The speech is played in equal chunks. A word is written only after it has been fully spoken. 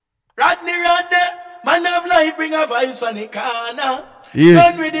Man of life bring a vibe from the corner.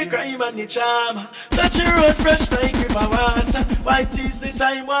 Yeah. Done with the crime and the charmer. Touch your road fresh like river water. White teeth the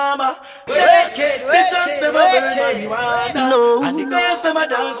time warmer. Yes, the thugs them a burn marijuana. And the girls them a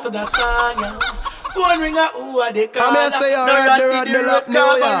dance to the song. Phone ring a who are they call? I'm say Rodney,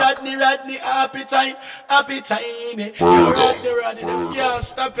 happy time. Rodney, them can't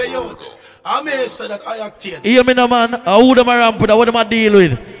stop your youth. I'm here so that I acted. Hear me now, man. Who them a ramp with? What them a deal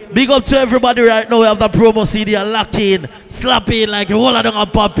with? Big up to everybody right now. We have the promo CD lock in, slap in like a whole of them a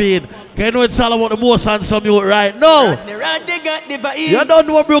pop in. Can you know it's all about the most handsome youth right now? Rodney got the vibes. You don't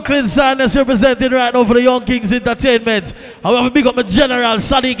know what Brooklyn Sanders representing right now for the Young Kings Entertainment. However, big up the General,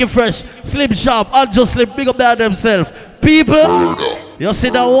 Sadiq Fresh, Slim Sharp, and just Slim, big up there themselves. People, you see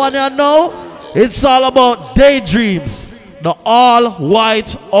that one you know? It's all about Daydreams, the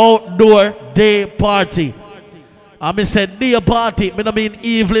all-white outdoor day party. I mean said day party, I mean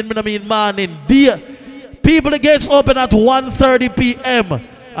evening, I mean morning, day. People, the gates open at 1:30 p.m.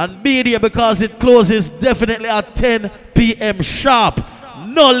 and be there because it closes definitely at 10 p.m. sharp.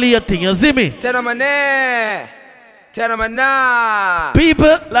 No late thing, you see me? Tell them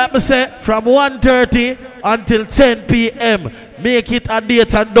People, like me say, from 1:30 until 10 p.m. Make it a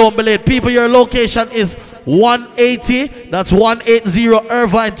date and don't be late. People, your location is 180, that's 180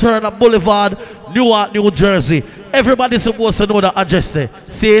 Irvine Turner Boulevard, Newark, New Jersey. Everybody's supposed to know the address there.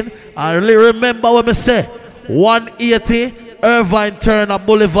 See? And remember what I say. 180 Irvine Turner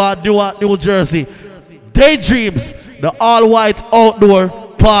Boulevard, Newark, New Jersey. Daydreams, the all-white outdoor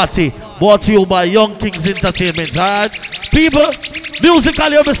party brought to you by Young Kings Entertainment. Alright? People,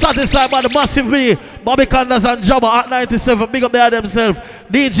 musically you'll be satisfied by the massive B, Bobby Candace and Jabba at 97. Big up there themselves.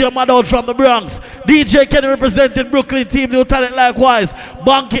 DJ Madout from the Bronx. DJ Kenny representing Brooklyn Team New Talent likewise.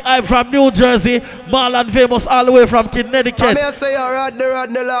 Banky Hype from New Jersey. Marlon Famous all the way from Connecticut. I say Rodney,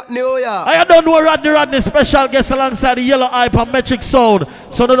 New York. I don't know Rodney special guest alongside the Yellow Hype and Metric Sound.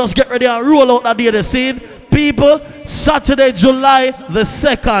 So let us get ready and roll out that day the scene. People, Saturday, July the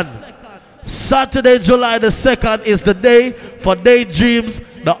 2nd. Saturday, July the 2nd is the day for Daydreams.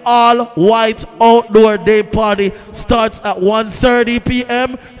 The all-white outdoor day party starts at 1:30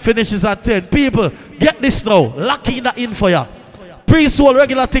 p.m. finishes at 10. People, get this now. Locking that in for ya. Pre-sold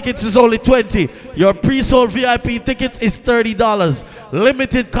regular tickets is only $20. Your pre-sold VIP tickets is $30.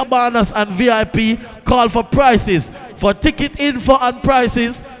 Limited cabanas and VIP. Call for prices. For ticket info and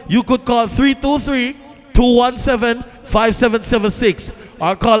prices, you could call 323-217-5776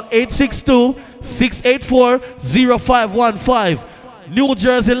 or call 862-684-0515. New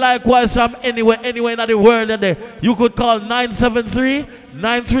Jersey likewise from anywhere in the world today. You could call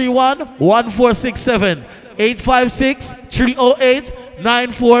 973-931-1467,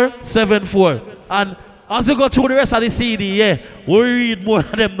 856-308-9474. And as you go through the rest of the CD, yeah, we read more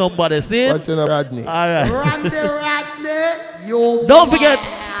of them numbers, see? What's in Rodney? All right. Rodney, you don't forget,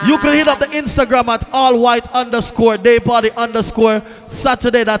 you can hit up the Instagram at allwhite_dayparty_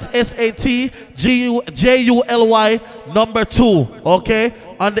 Saturday. That's SAT.JULY 2, okay,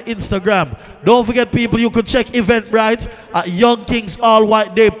 on the Instagram. Don't forget, people, you can check Eventbrite at Young Kings All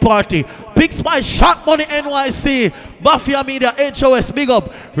White Day Party. Picks by Shot Money NYC, Mafia Media, HOS, big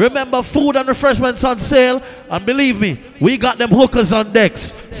up. Remember, food and refreshments on sale, and believe me, we got them hookers on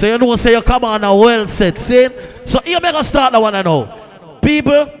decks. So you know, say you come on a well set, see? So here me gonna start that one I know.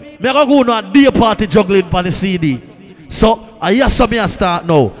 People, me gonna go to a day party juggling for the CD. So I hear some me start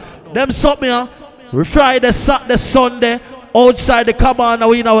now. Them something me Friday, Saturday, Sunday, outside the cabana,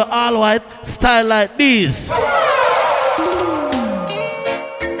 we know all white style like this.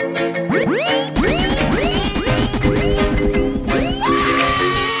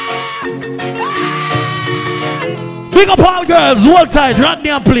 Big up all girls, hold tight, Rodney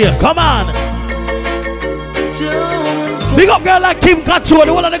and play. Come on. Big up girl like Kim Kacho,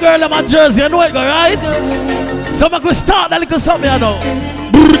 the one of the girl in my jersey, you know it, right? So I could start that little something, you know.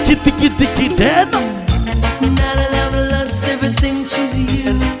 Kitty, then. Now that I've lost everything to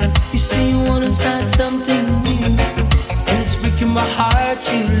you, you say you wanna start something new, and it's breaking my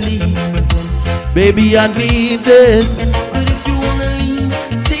heart you leave. Baby, I need it. But if you wanna leave,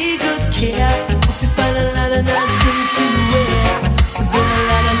 take good care. Hope you find a lot of nice things to wear, but then a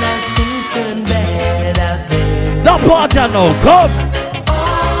lot of nice things turn bad out there. No part, you know, come.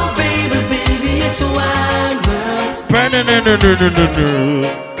 Oh, baby, it's a wide world.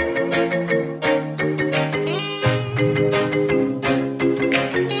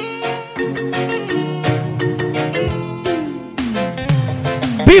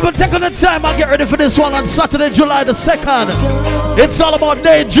 People take on the time and get ready for this one on Saturday, July the 2nd. It's all about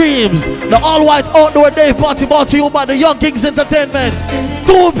daydreams. The all-white outdoor day party brought to you by the Young Kings Entertainment.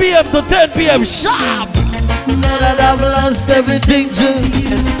 2 p.m. to 10 p.m. sharp. Now that I've lost everything to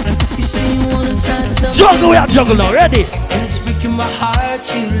you. You say you wanna start something. Juggle, we are juggle now. Ready? And it's breaking my heart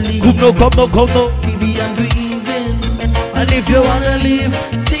you leave. Come no, come no, come no. Baby, I'm grieving. And if you wanna leave,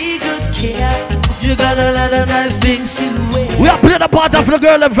 take good care. You got a lot of nice things to wear. We are playing the part of the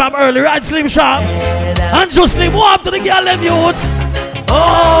girl them from early, right, Slim Sharp? And just Slim, up to the girl them youth.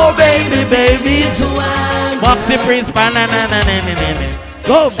 Oh, baby, baby, it's a wine. Boxy Prince, go.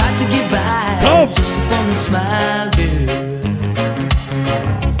 It's hard to get by. Go. Just wanna smile, girl.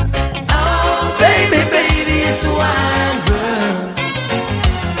 Oh, baby, baby, it's a wine, girl.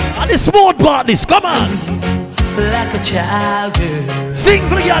 And the smooth part, this, come on. Like a child, girl. Sing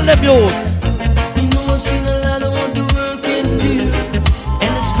for the girl them youth. You know I've seen a lot of what the world can do,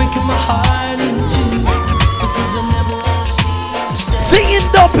 and it's breaking my heart in two, because I never wanna see you sad. Sing it,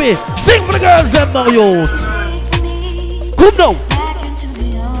 Dumpy. Sing for the girls them now, youth. Come now.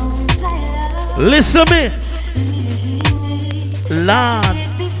 Listen me. Lord.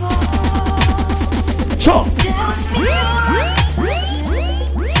 Sure.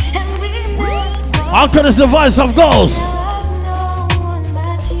 Uncle is the voice of ghosts.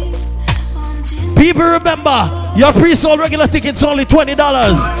 People remember, your pre-sold regular tickets only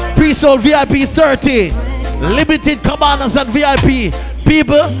 $20. Pre-sold VIP $30. Limited commanders and VIP.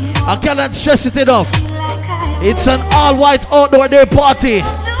 People, I cannot stress it enough. It's an all-white outdoor day party.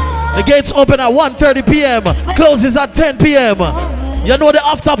 The gates open at 1:30 p.m. Closes at 10 p.m. You know the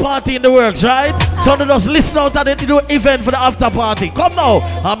after party in the works, right? So they just listen out and they do an event for the after party. Come now.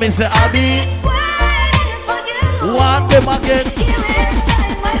 I mean say, I'll be one them again.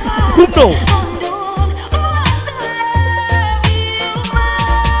 Come now.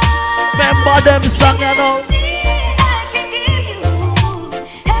 Remember them song, you know.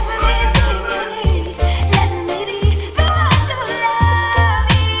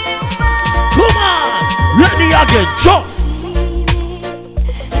 Come on, ready again, jump.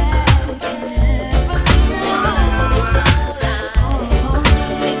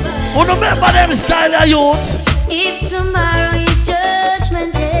 Oh, remember them style of youth. If tomorrow is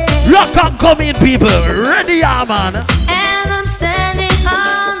judgment day, Rock and come in, people. Ready, yeah, man. and I'm standing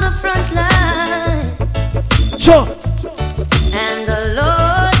on the front line, Jump. and the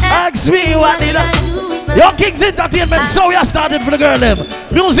Lord Ask me what did I do with my Your Kings Entertainment, so we are starting for the girl them.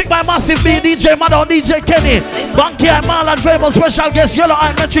 Music by Massive B, DJ Madon, DJ Kenny, Banky and Marlon, famous special guest, Yellow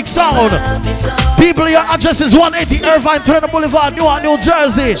Eye Metric Sound. People, your address is 180 Irvine Turner Boulevard, Newark, New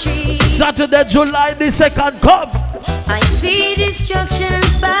Jersey. Saturday, July the 2nd, come. I see destruction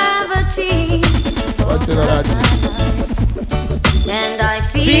and poverty, What's in that? and I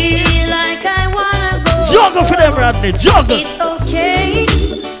feel like I wanna go. Juggle for them, Rodney, juggle. It's okay,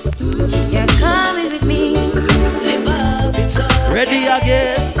 you're coming with me. Live up, it's alright. Ready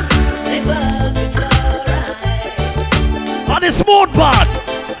again. Live up, it's alright. On the smooth part.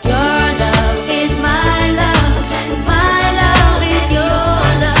 Your love is my love, and my love is your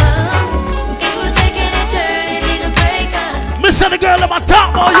love. It will take an eternity to break us. Mr. the girl, I'm a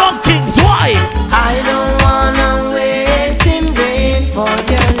top more Young Kings, why? I don't wanna wait in vain for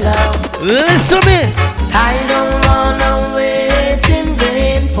your love. Listen me. I don't wanna wait in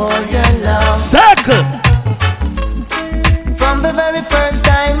vain for your love. Circle. From the very first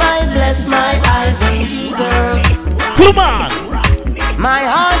time I bless my eyes on you, girl, Come on. my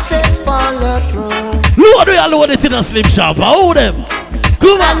heart says follow through. Load we are loaded in a Slim Shop. Hold them.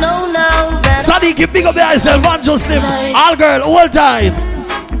 Come I on. know now that, Sadiq, you big up yourself and just Slim. All girl, all tight.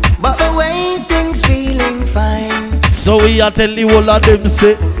 but the way things feeling fine. So we are tell you all of them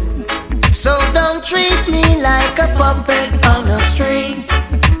say. So don't treat me like a puppet on a string,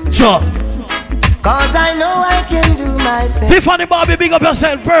 Sure. cause I know I can do my thing. Tiffany Bobby, big up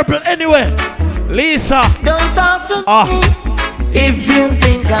yourself. Purple anyway. Lisa. Don't talk to Ah. me if you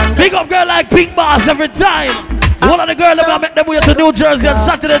think I'm Big up girl like Pink Boss every time. One of the girls that make them way to New Jersey on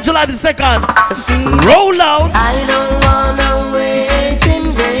Saturday, July the 2nd. see. Roll out. I don't wanna wait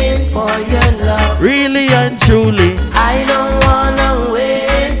in vain for your love. Really and truly. I don't wanna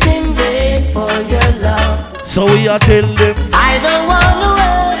wait in vain for your love. So we are telling them. I don't wanna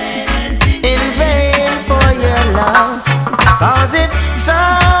wait in vain for your love, cause it's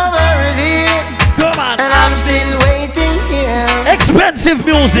summer is here, Come on. and I'm still waiting here. Expensive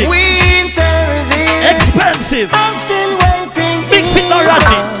music. Winter is here, Expensive. I'm still waiting. Mix it now,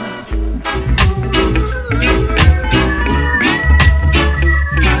 Rodney.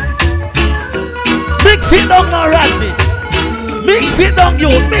 Mix it now, Rodney. Mix it down,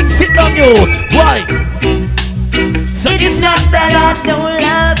 youth. Mix it down, youth. Why? So it's not that I don't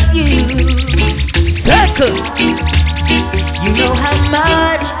love you. Circle. You know how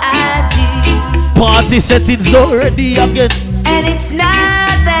much I do. Party settings not ready again. And it's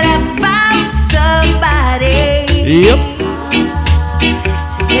not that I found somebody. Yep.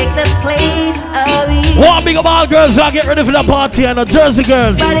 To take the place of you. One big of all girls who are getting ready for the party and the Jersey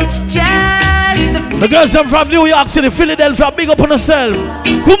girls. But it's just the girls are from New York City, Philadelphia, big up on yourself.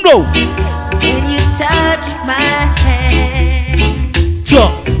 Come now. When you touch my hand. Sure.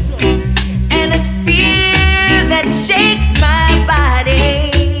 And a fear that shakes my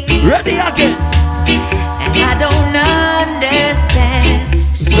body. Ready again. And I don't understand.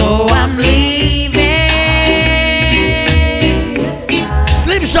 So I'm leaving.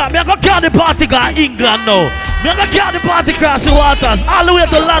 Slim Shot, me I go carry the party guy England now. Me I go carry the party across the waters all the way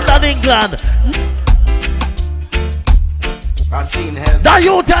to London, England. I seen heaven. That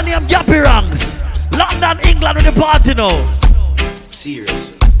youth and him Gappy Ranks. London, England with the party now.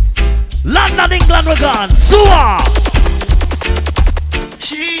 Serious. London, England we gone. Sua.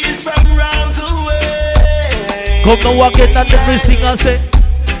 She is from round the way. Come now walk in and the missing and say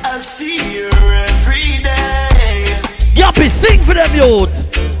I see her every day. Gappy, sing for them youth.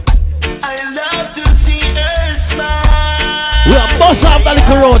 I love to see her smile. We are boss of the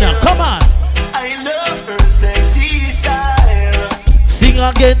Corona. Come on. I love her sexy style. Sing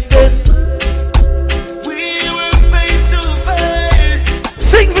again then. We were face to face.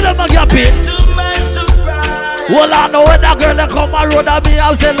 Sing for them Gappy. To my surprise. Well, I know when that girl that come and road at me,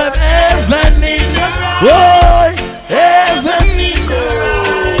 I'll tell them heaven in your eyes. Boy, heaven in your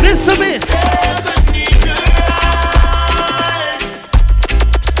eyes. Listen to me. Heaven in your eyes.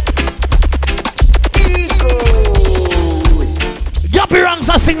 Gappy Ranks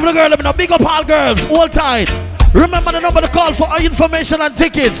are sing for the girl. Let me know. Big up all girls. Hold tight. Remember the number to call for information and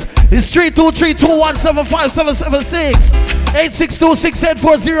tickets. It's 323-2175776.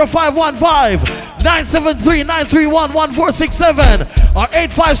 862-684-0515. 973-931-1467 or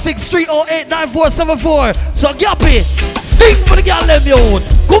 856-308-9474. So Gappy, sing for the girl them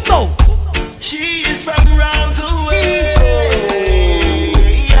youth. Come now. She is from round the way.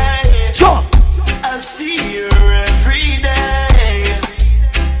 Sure. I see her every day.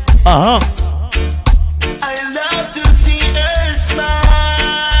 Uh-huh. I love to see her smile.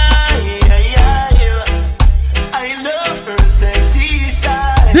 I love her sexy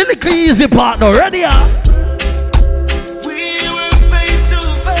style. The little easy partner, ready? We were face to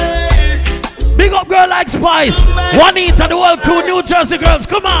face. Big up girl like Spice. Juanita, the whole crew, New Jersey girls.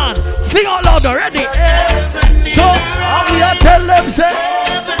 Come on. Sing out loud, ready? So, how we are tell them, say.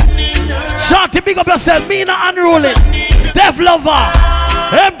 Shorty, big up yourself. Mina Unruly. Steph Lover.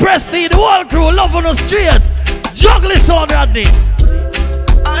 Empress T, the whole crew. Love on the street. Juggling son, Rodney.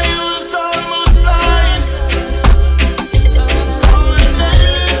 I was almost blind.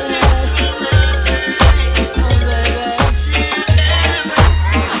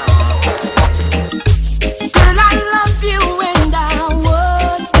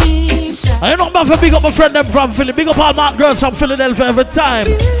 I know I'm for big up my friend them from Philly. Big up all my girls from Philadelphia every time.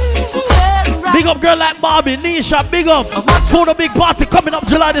 Big up girl like Bobby, Nisha, big up. For the big party coming up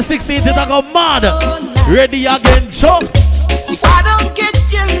July the 16th. It's go mad. Ready again, Chuck.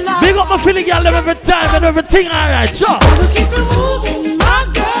 Big up my Philly girl every time and everything alright, Chuck.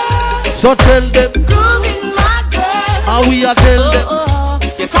 So tell them. How we are tell them.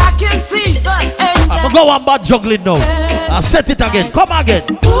 I'm gonna go on bad juggling now. I'll set it again. Come again.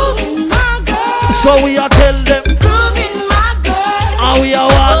 So we are tell them. How we are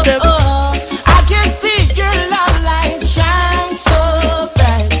want them. I can see your love light shine so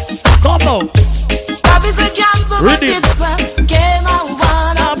bright. Come now. Love is a gamble, but Ready. it's a game I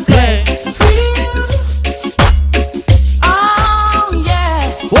wanna play. Oh yeah.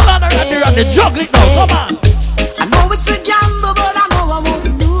 Hold on, the juggling now. Come on. I know it's a gamble, but I know I won't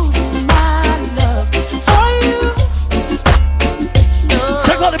lose my love for you. No.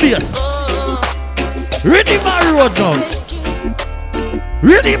 Check out the bass. Ready my road now.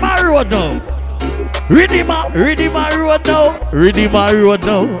 Ready my road now. Ready my road now. Ready my road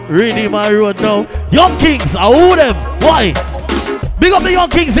now. Ready my road now. Young Kings, I owe them. Why? Big up the Young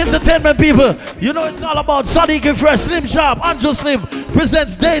Kings Entertainment people. You know it's all about Sadiq Fresh, Slim Sharp, Andrew Slim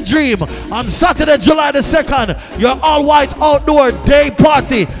presents Daydream on Saturday, July the 2nd. Your all-white outdoor day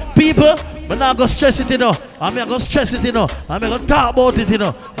party. People, I'm not going to stress it, you know. I'm not going to stress it, you know. I'm going to talk about it, you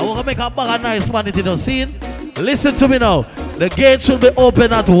know. I'm going to make a bag of nice money, you know. See? Listen to me now. The gates will be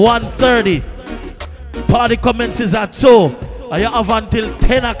open at 1:30. Party commences at 2. And you have until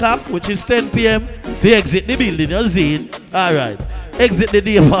 10 o'clock, which is 10 p.m. to exit the building, you see? All right. Exit the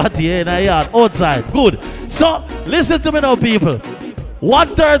day party in a yard outside. Good. So listen to me now, people.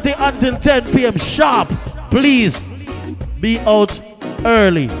 1:30 until 10 p.m. sharp. Please be out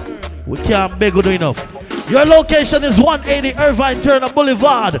early. We can't beg you enough. Your location is 180 Irvine Turner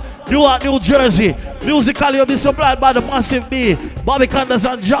Boulevard, Newark, New Jersey. Musically, you'll be supplied by the Massive B, Bobby Candace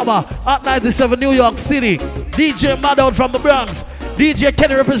and Jabba at 97 New York City. DJ Maddow from the Bronx. DJ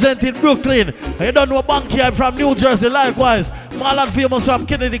Kenny representing Brooklyn. And you don't know Banky from New Jersey likewise. Marlon Famous from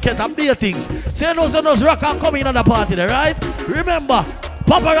Connecticut and Beatings. So you know those rock are coming on the party there, right? Remember,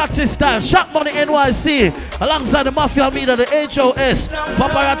 Paparazzi style, Shot Money NYC, alongside the Mafia Media, the HOS.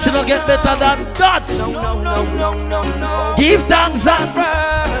 Paparazzi don't get better than that. Give thanks and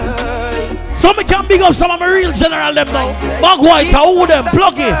so me can big up some of my real general them now. Bag White, who them,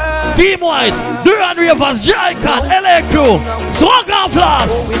 Pluggy, Team White, Duran Ravers, Jaikan, LA Crew, Swag and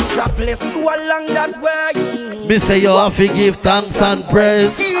Floss. Me say you have to give thanks and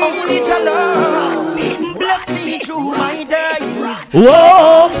praise. Bless me through my days.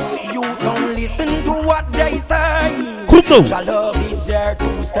 Whoa! You don't listen to what they say. Come Your love is here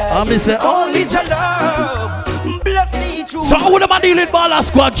to stay. I me say only your love. Bless me through. so who them a deal with Balla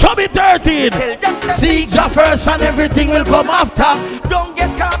Squad? Chubby 13. Seek Jah first and everything will come after. Don't get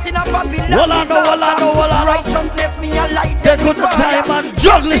caught in a Babylon. Walla no. Righteousness me a light. Get good the time and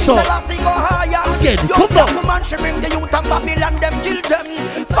juggle so. Again, come on. Woman she bring the youth and Babylon them kill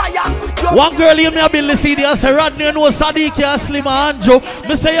them. Fire. One girl you me a bill the CD and say Rodney you know Sadiq and Slim and Anjo.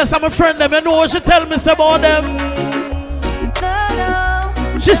 Me say yes I'm a friend them. You know what she tell me say about them.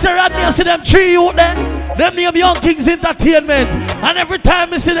 She say Rodney I see them three youth then. Them name Young Kings Entertainment. And every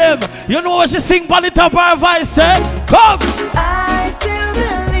time I see them, you know what she sing on the top of her voice, say, come! I still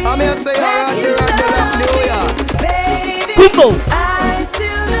believe I'm here say Rodney, baby, Kumo. I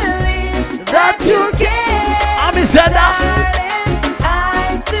still believe that you care. I'm say that.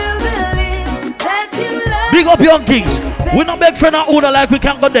 I still believe that you love. Big up Young Kings. We not beg friend and owner like we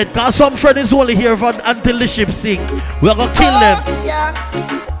can go dead. Cause some friend is only here for until the ship sink. We're gonna kill them.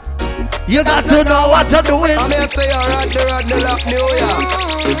 You got to know what you're doing. I'm here say Rodney, New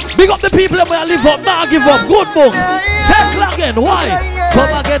York. Big up the people that will live up, now give up. Good book. Settle again. Why?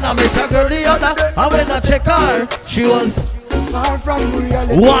 Come again, I met a girl the other. I went to check her. She was Far from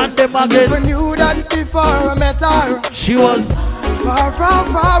reality. one them Never again. knew that before I met her. She was Far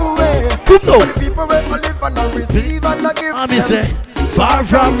away. Kumo. The people will live and not receive and not give. I say far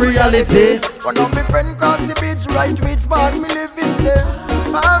from reality. One of my friends cross the beach, right which part me living there.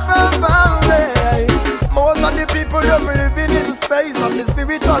 Far away. Most of the people them living in space and the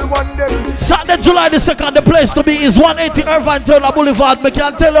spiritual one them. Saturday, July the 2nd, the place to be is 180 Irvine Turner Boulevard. Me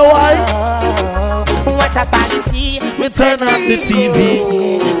can't tell you why. What a policy. We turn on the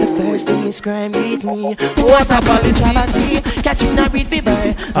TV. The first thing is crime beats me. What a policy. Catching a breed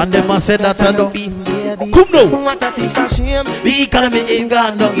fever. And them a say that I know. Come Come now. What a piece of shame. The economy ain't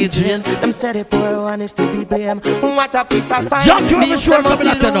gone down the drain. Them said the poor one is to be blamed. What a piece of sign. Jack, you have a These sure them coming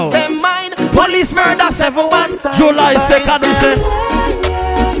must at you now. lose them mind. Police murder 7 times. July 2nd, he say.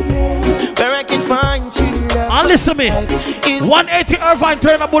 Where I can find you. And listen me. 180 Irvine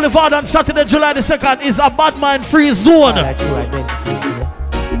Turner Boulevard on Saturday, July the 2nd is a bad mind free zone.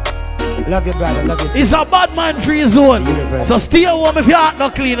 Love your brother, love your It's a bad mind free zone. So stay home if your heart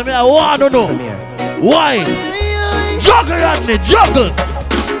not clean. I mean, I want to know. Why? Juggle, Rodney, juggle.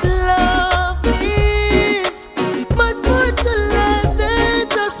 Love is much more to life than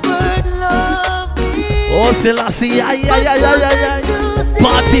just words. Love is Oh, Selassie, ay.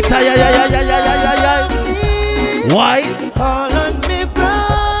 Party, ay. Why? all on me,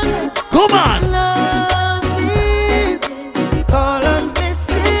 brother. Come on. Love is all on me,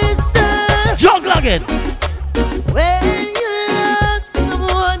 sister. Juggle again. When you love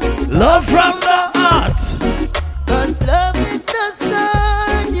someone, Love from the heart. 'cause love is the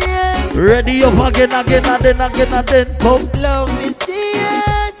start, yeah. Ready up again. Come. Love is the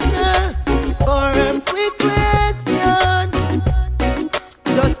answer for every question.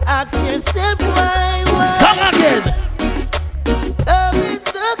 Just ask yourself why. Sing again. Love is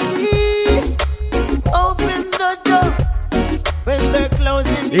the key. Open the door when they're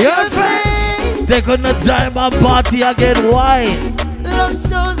closing Your friends, they're gonna time and party again. Why? Love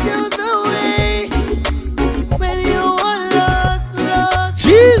shows you the way when you are lost.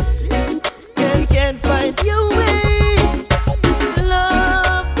 Jeez. And can't find your way.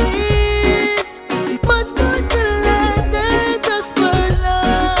 Love is much more to life than just for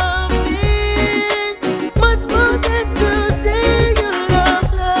love is much more than to say you love.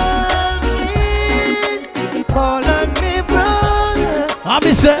 Love is call on me, brother. I'm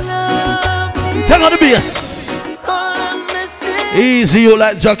say, Love is tell on the bass. call on Easy, you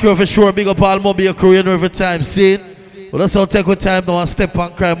like Jackie for sure. Big up all mobile crew, you know, every time. See? But that's how take with time now and step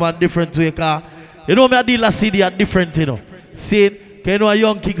on crime and different way. Car. You know, me I deal a CD at different, you know. See? Can you know a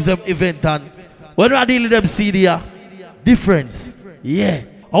Young Kings them event and when I deal with them CD, difference. Yeah.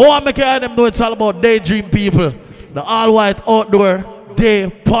 I want to make them know it's all about daydream people. The all-white outdoor day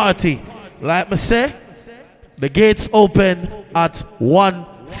party. Like me say, the gates open at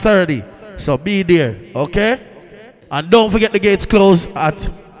 1:30. So be there, okay? And don't forget the gates close at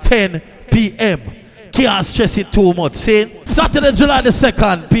 10 p.m. Can't stress it too much. See? Saturday, July the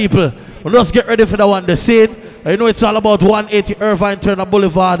 2nd, people. We'll just get ready for the one. The scene. You know it's all about 180 Irvine Turner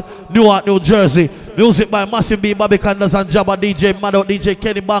Boulevard, Newark, New Jersey. Music by Massive B, Bobby Candace and Jabba, DJ Mado, DJ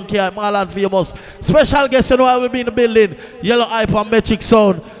Kenny Bankia, Marlon Famous. Special guest, you know I will be in the building. Yellow Hype and Metric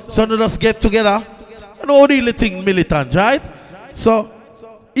Sound. So we just get together. You know the little thing militant, right? So,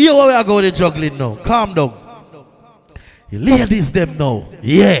 here we are going to juggling now. Calm down. You ladies them now.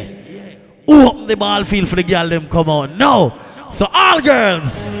 Yeah. Open the ball field for the girl them come on. No. So all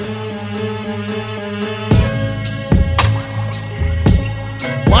girls.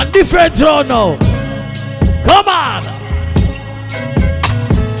 One different round now. Come on.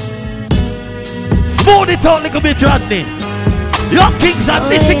 Smooth it out a little bit, Rodney. Young Kings and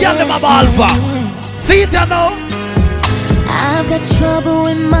this girl them have alpha. See it now? I've got trouble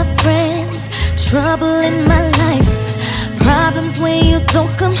with my friends, trouble in my life, problems when you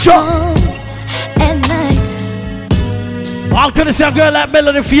don't come home at night. How can I say a girl like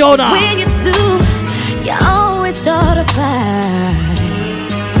Melody Fiona? When you do, you always start a fight.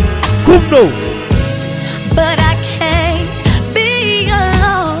 Come now. But I can't be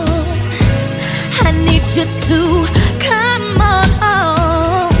alone. I need you to come on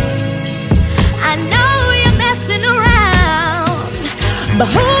home. I know you're messing around, but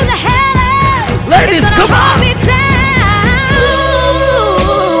who the hell else ladies, is gonna come hold on. me down?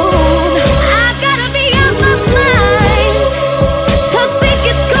 I've gotta be on my mind to think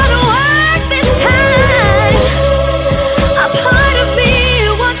it's gonna work this time. A part of me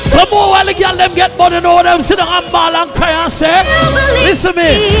wants to some more while the girl them get money know them sit down and ball and cry and say, listen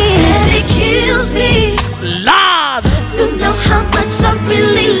me. It kills me Lord, to know how much I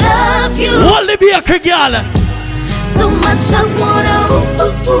really love you. only be a girl. So much I wanna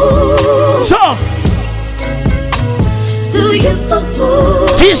Sure. to you.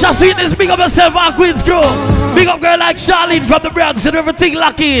 Keisha Sweetness, big up yourself, our Queen's crew. Big up girl like Charlene from the Bronx and everything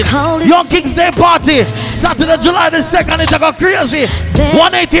locking. Young Kings Day Party, Saturday, July the 2nd, it's go crazy.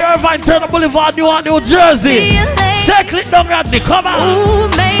 180 Irvine Turner Boulevard, Newark, New Jersey. Say click down, Rodney, come on. Ooh,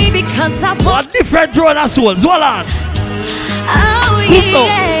 maybe cause I want. One different drone and souls, hold on. Oh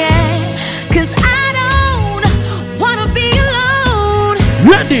yeah, cause I don't wanna be alone.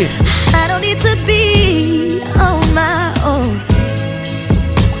 Ready? I don't need to be on my own.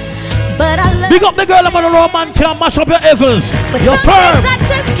 But I love. Big up the girl, I'm on the road, man, can't mash up your efforts. You're firm. I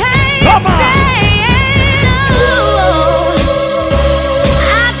just can't Come on. stay.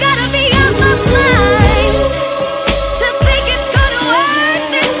 I've gotta be on my mind to think it's gonna work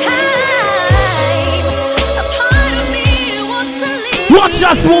this time. A part of me wants to leave. Watch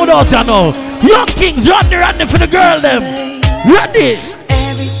that smooth out, you know. Young Kings, Rodney for the girl, them. Ready?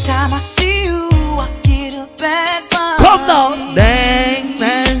 Every time I see you, I get a bad vibe. Come now. Dang,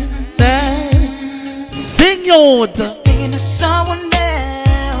 dang, dang. Sing out. Thinking of someone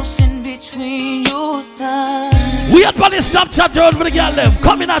else in between your thighs. We up on the Snapchat road for the girl, them.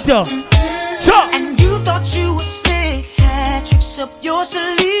 Coming at you. Sure. And you thought you were slick, had tricks up your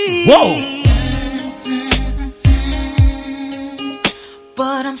sleeve. Whoa.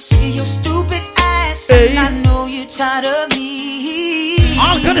 But I'm sick of your stupid ass, Hey. and I know you're tired of me.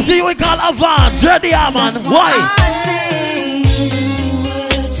 I'm gonna see you we call Avant. Dirty man. Why? I say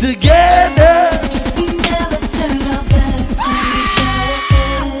Together. we never turn our backs on each other.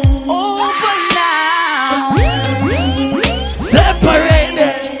 Oh, but now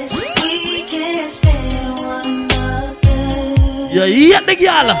Separated. we can't stand one another. You hear the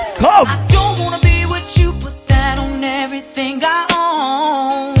girl. Come. I don't wanna be with you, put that on everything I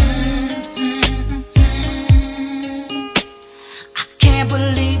own. I can't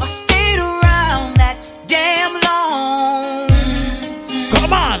believe I stayed around that damn long.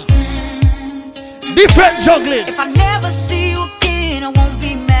 Come on. Different juggling. If I never see you again, I won't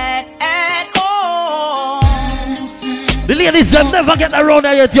be mad at all. The ladies them never get around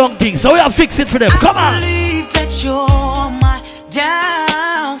there yet, Young Kings. So we have fix it for them. Come I on. believe that you're my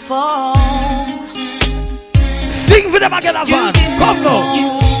downfall. Sing for them again, Avant. Come now.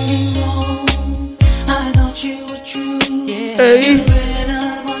 I thought you were true. Yeah. Hey. You ran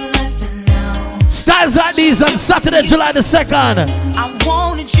out of my life and now Styles like Wendy's on Saturday, July the 2nd. I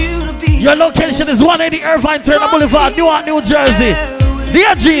wanted you to be. Your location is 180 Irvine Turner Boulevard, Newark, New Jersey.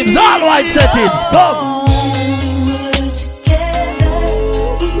 Dear Dreams, all white settings. Come.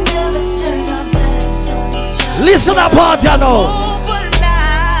 Listen up, party now.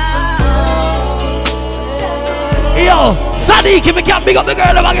 Yo, Sadiki, we can't big up the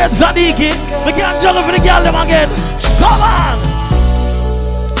girl them again, Sadiki. We can't juggle for the girl them again. Come on.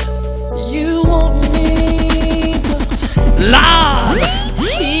 You want me, but Lord.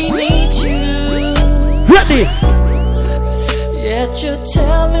 he needs you. Ready? Yet you're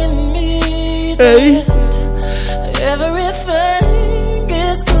telling me Hey. that everything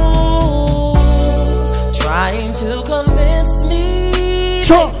is cool. Trying to convince me,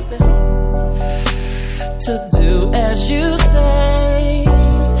 Sure. baby, to do as you say.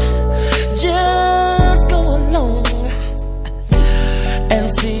 Just go along and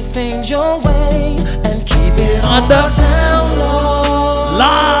see things your way and keep it on the down low.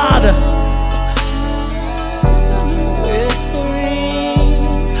 Lord.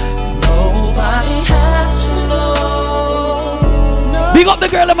 Whispering, nobody has to know. Big up the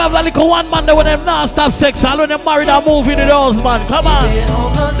girl them have like a one man there when them not stop sex. All when them married and moving in the house, man. Come on.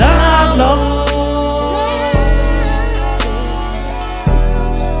 Down low.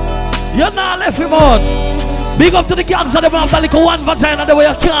 You're not left him out. Big up to the girls that have like a one vagina the way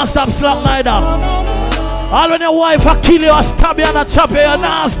you can't stop slap neither. All when your wife a kill you, a stab you and a chop you, you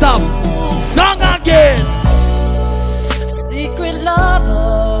not stop. Song again. Secret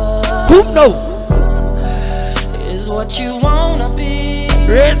lover. Come now. Is what you wanna be.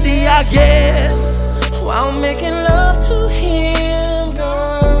 Ready again. While making love to him,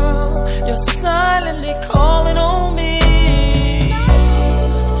 girl, you're silently calling on me.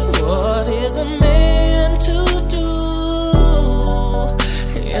 What is a man to do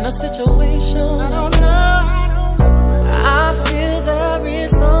in a situation? I don't know. I feel there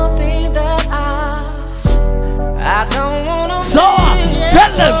is something that I don't wanna. So,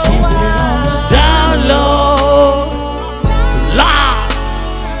 tell them. Down low. Loud.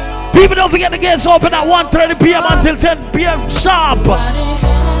 People don't forget the gates open at 1:30 p.m. until 10 p.m. sharp.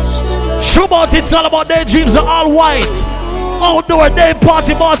 Shoot it's all about their dreams are all white. Outdoor day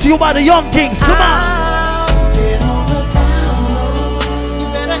party brought to you by the Young Kings. Come on.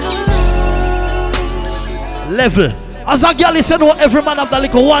 Level. As a girl, listen to every man have that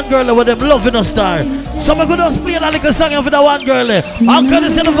little one girl with them loving a star. Some of you just play that little song for the one girl there. I'm going to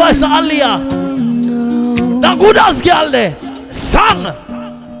see the voice of Aliyah. The good ass girl there. Song.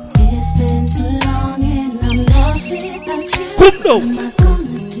 It's been too long and I'm lost without you. Come now. What am I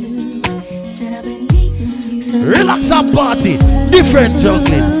gonna do? Said I've been needing you. So Relax and party. Different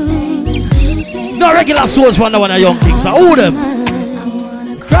juggling. No regular souls for the one of Young Kings. I owe them.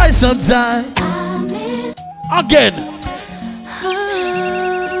 Cry sometime. Again.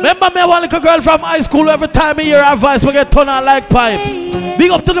 Remember me, one little girl from high school, every time I hear her voice, we get turned on like pipe. Big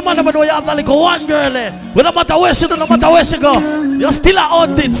up to the man who know you have that little one girl there. But no matter where she do, no matter where she go, you're still a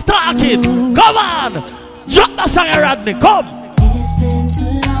haunted, stalking. Come on. Drop that song, Rodney. Come. it's been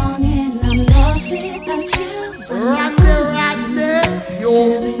too long and I'm lost without you. Rodney, you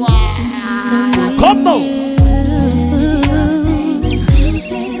Come now.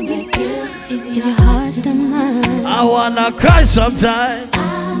 Is your heart still mine? I wanna cry sometime.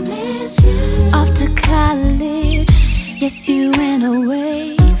 I miss you. Off to college, yes you went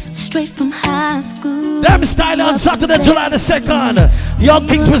away, straight from high school. Them style on Saturday, July the 2nd. Young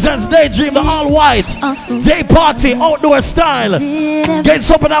Kings presents Daydream, the all white day party, outdoor style. Gates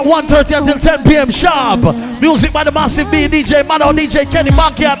open at 1:30 until 10 p.m. sharp. Music by the Massive B, DJ Mano, DJ Kenny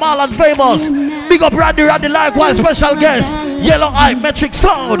Monkey and Marlon Famous. Big up Rodney, likewise special guest Yellow Eye Metric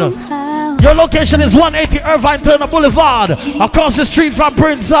Sound. Your location is 180 Irvine Turner Boulevard, across the street from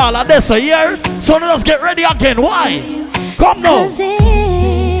Prince Hall. And that's a year. So let us get ready again. Why? Come now.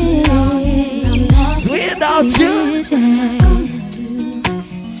 Without you.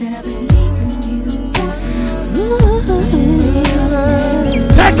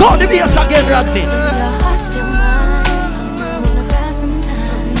 Take out the bass again, Rodney.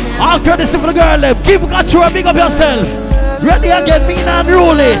 All courtesy for the girl. Keep control and big up yourself. Ready again, mean and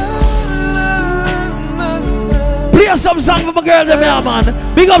unruly. Play some song for my girl, them here,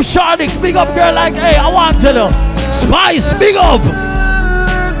 man. Big up Shardik, big up girl like, hey, I want to know. Spice, big up.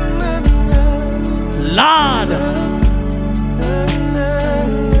 Lord.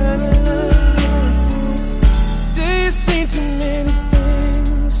 Say you've seen too many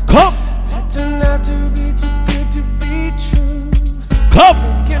things. Come. That turn out to be too good to be true. Come.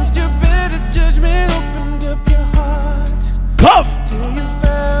 Against your better judgment, opened up your heart. Come. Till you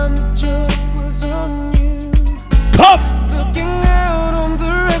found the joke was on you.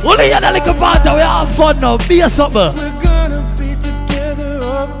 Only you the little part that we have fun now. Be a something. We're gonna be together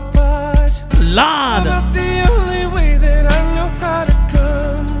or apart. Lord. But the only way that I know how to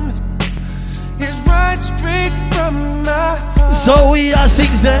come is right straight from my heart. So we are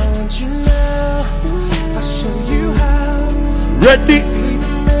sings it. I want you now. I'll show you how. Ready Be the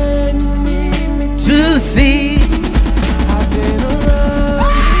man you need me to see. I've been around,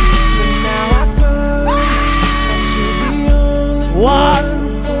 but now I found that you're the only One.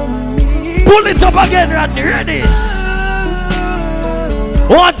 for me. Pull it up again, Rodney. Ready?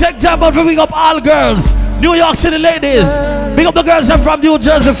 One take time out for big up all girls. New York City ladies. Big up the girls that from New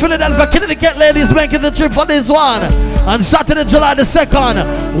Jersey, Philadelphia, Connecticut ladies making the trip for this one. On Saturday, July the 2nd,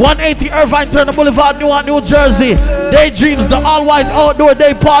 180 Irvine Turner Boulevard, Newark, New Jersey. Daydreams, the all-white outdoor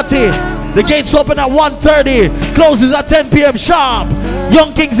day party. The gates open at 1:30, closes at 10 p.m. sharp.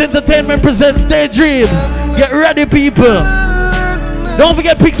 Young Kings Entertainment presents Daydreams. Get ready, people. Don't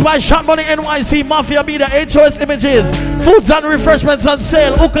forget Picks by Shot Money NYC, Mafia Media, HOS Images, foods and refreshments on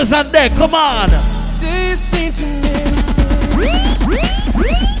sale, hookers on deck. Come on. Say you seem to me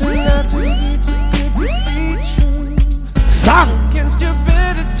turned out to be too good to be true. Song. Against your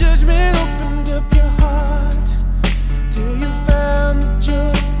better judgment, opened up your heart till you found the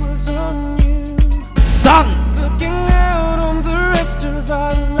joy was on you. Song. Looking out on the rest of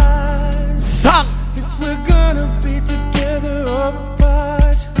our lives. Song. If we're gonna be together or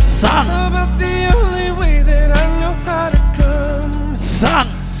apart. Song. About the only way that I know how to come Song.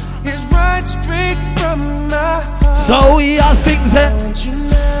 is right straight from my heart. So we are sings it. Want you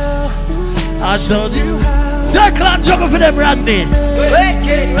now. I told you. How. Circle and juggle for them, Rodney. You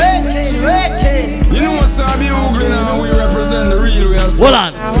know what's up, Ugly now? We represent the real way. Hold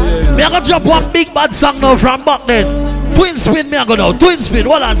on. Me I gonna drop one big bad song now from back then. Twin spin me I go now. Twin spin.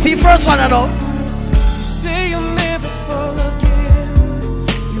 Hold on. See first one I know. Say you'll never fall again.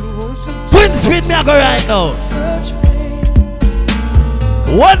 You won't Twin spin me I go right now. such pain.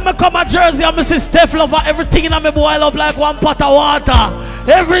 When me come to Jersey, I see Steph Lover, everything in me boil up like one pot of water.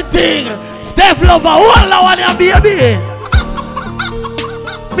 Everything. Steph Lover, hold on your baby.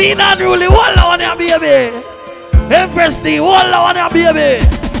 Me not really hold on your baby. Empress D, hold on your baby.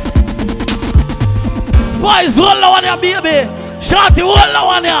 Spice, hold on your baby. Shorty, hold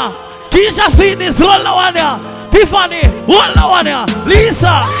on your. Keisha Sweetness, hold on your. Tiffany, hold on your.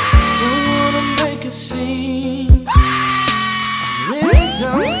 Lisa. Don't wanna make a scene. Really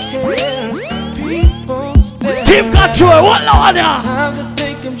don't care. People stare. Keep control, hold on your. Sometimes I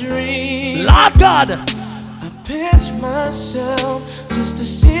think I'm dreaming. Lord God. I pinch myself just to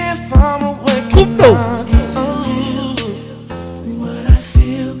see if I'm awake. Come on. What I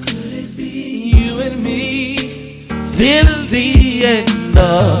feel, could it be you and me Till the end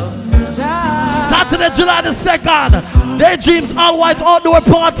of time? Saturday, July the 2nd. Daydreams all white outdoor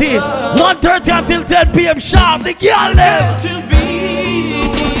party. 1:30 until 10 p.m. sharp. The girl there. To be.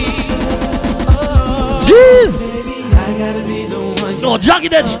 Jeez. I gotta be the one. No, Jackie,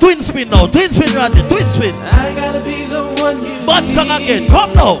 that's twin spin now. Twin spin right there. Twin spin. I gotta be the one you Bad song again.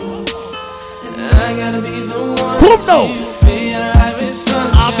 Come now. I gotta be the one. Come now. You feel like it's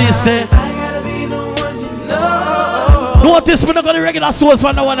sunshine. I'll be saying. I gotta be the one you know. Notice we're not going to regular source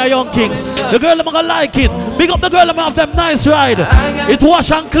for the one of Young Kings. The girl I'm gonna like it. Big up the girl I'm have them nice ride. It wash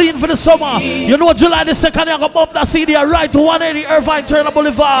and clean for the summer. You know July the 2nd you're gonna bump that CD right to 180 Irvine Turner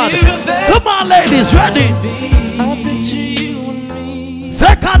Boulevard. Come on ladies, ready? I picture you and me.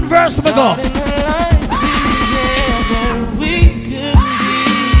 Second verse we go. We could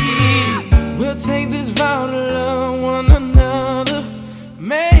be. We'll take this vow to love one another.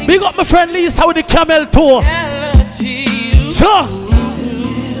 Make Big up my friend Lisa with the camel tour. reality. Sure.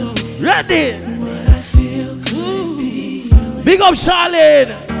 Ready? Big up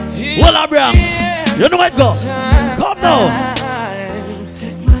Charlene. Walla Brams. You know what go? Come now.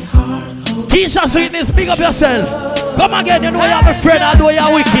 Keisha Sweetness, big up yourself. Come again, you know you're my friend, I know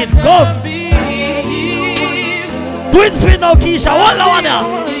you're wicked. Come. Twin spin now, Keisha. Walla one ya.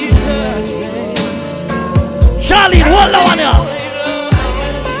 Charlene, walla one ya.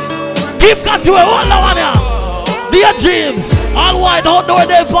 Keep got to it, walla one ya. Dear Dreams, all white outdoor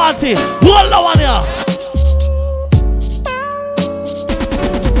day party. Walla one ya.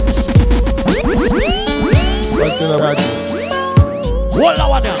 What's in about you? Walla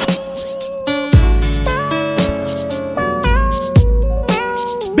one ya.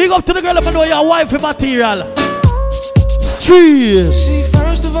 Big up to the girl if I know your wifey material. Street. See,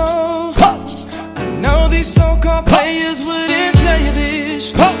 first of all, I know these so-called players wouldn't tell you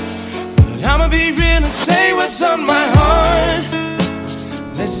this, but I'ma be real and say what's on my heart.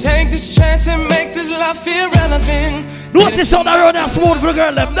 Let's take this chance and make this life feel relevant. Notice how that road is smooth for the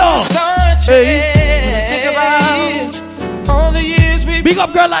girl them, no. Hey. Think about all the years we Big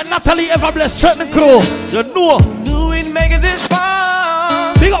up girl like Natalie Everbless, Trenton Crew. You know. knew we'd make it this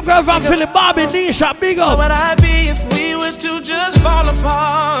far. Big up girl from Philip Bobby, Nisha, big Where up. would I be if we were to just fall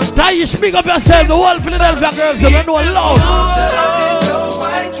apart? Taish, big up yourself, the whole Philadelphia girls, so you know loud.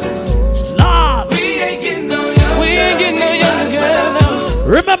 Nah. We ain't getting no younger, girl, no.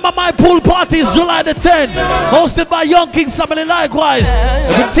 Remember my pool party is July the 10th, hosted by Young Kings family likewise.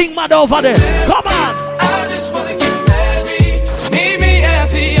 Everything mad over there. Come on. I just wanna get married. Meet me at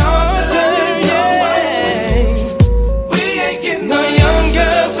the altar, yeah. We ain't getting no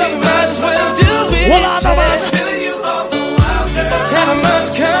younger, so we might as well do it. Hold on, man. Feeling you off the wild, girl. And I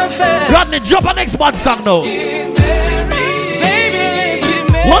must confess. Rodney, drop a next one song now. Get married. Baby, let's get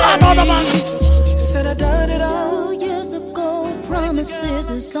married. Hold on, man. Said I done it all. 2 years ago, promises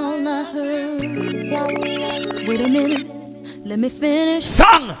is all I heard. Wait a minute, let me finish.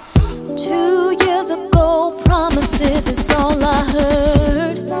 Song. 2 years ago, promises is all I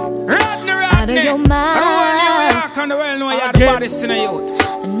heard. Out of your mind. On the world, know you are the baddest in the youth.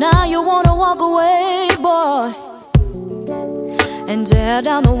 And now you wanna walk away, boy, and tear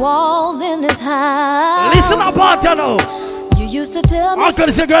down the walls in this house. Listen up, partner now. You used to tell me I'm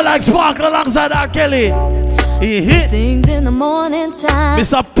gonna see a girl like Sparkle alongside R. Kelly. He hit. things in the morning time.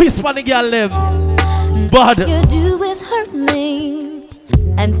 Mr. Piss for the girl them. But You do is hurt me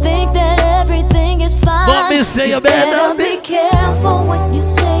and think that everything is fine. But me say you better be careful what you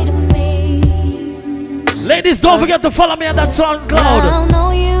say to me. ladies, don't forget to follow me on that I SoundCloud. don't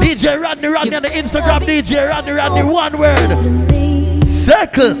know you. DJ Rodney on the Instagram. DJ Rodney, one word. To me.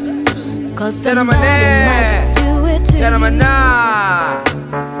 Circle. 'Cause somebody might do it to Gentlemen, you. nah.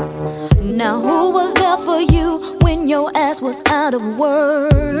 Now who was there for you when your ass was out of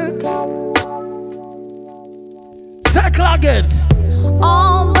work? Circle again.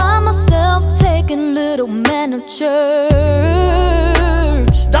 All by myself, taking little man to church.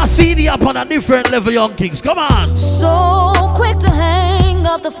 That CD up on a different level, Young Kings. Come on. So quick to hang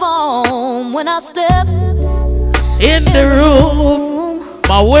up the phone when I step In the room.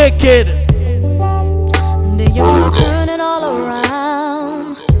 My wicked. then you're turning all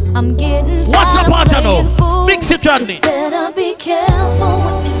around. I'm getting What's tired up, of partner playing now? fool. Mix it, Rodney. Better be careful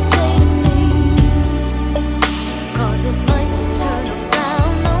what you say to me, 'cause it might turn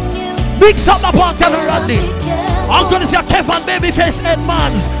around on you. Big something up, partner Rodney. Be careful. I'm gonna say a Kevin Babyface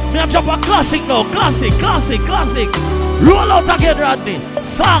Edmonds. Me and drop a classic now. Classic. Roll out again, Rodney.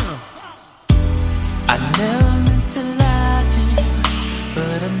 Song. I never meant to lie to you,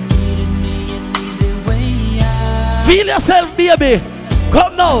 but I needed me an easy way out. Feel yourself, baby.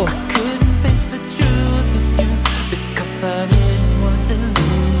 Come now. Couldn't face the truth with you because I didn't want to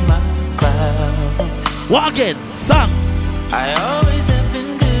lose my clout. What again? Song. I always have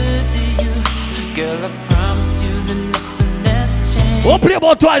been good to you, girl. I promise you that nothing has changed. We'll play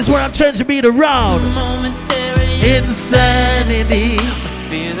about twice where I'm changing beat around. Momentary Insanity. must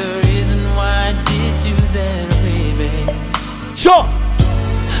be the reason why I did you that way, babe. Sure.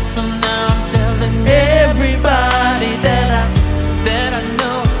 So now I'm telling Everybody that that I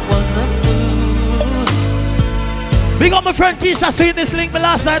know was a fool. Big up my friend Keisha, seen this link me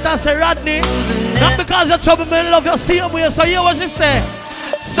last night and say, Rodney, not because you're trouble, me love your same way. So hear what she say.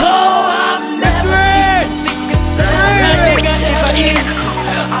 So I'm desperate.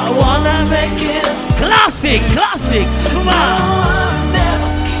 I wanna make it classic. Come on.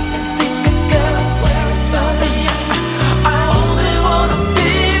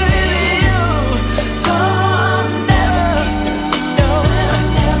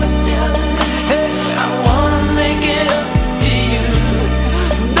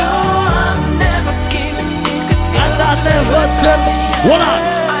 Hold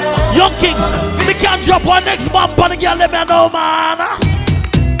on. Young Kings, we can drop one next bump on the girl, let me know, man.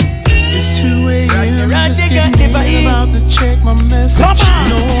 It's 2 a.m. Just getting about to check my message. Come on.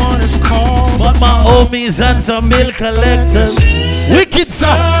 No one is called. But my homies and some milk collectors. Wicked, sir.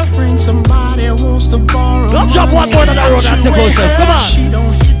 Suffering, somebody wants to borrow. Don't drop one more on the road and take yourself. Come on. She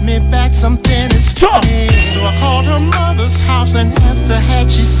don't hit me back, something is Sure. funny. So I called her mother's house and asked her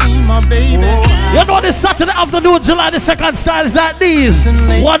had she seen my baby. You know this Saturday afternoon, July the 2nd, styles like these.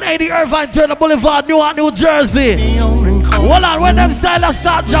 180 Irvine Turner Boulevard, Newark, New Jersey. Hold on, when them stylers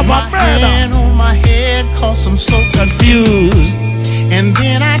start dropping murder. Hand on my head, cause I'm so Confused. And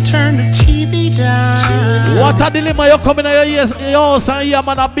then I turned the TV down. What a dilemma you come in your house and your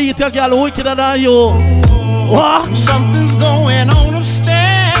man a beat your girl wickeder than you. What? Something's going on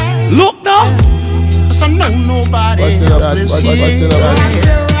upstairs. Look now. Cause I know nobody else lives here.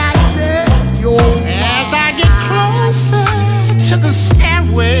 As I get close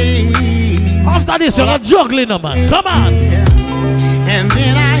After this, you're juggling, man. Come on. And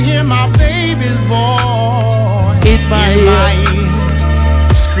then I hear my baby's voice in my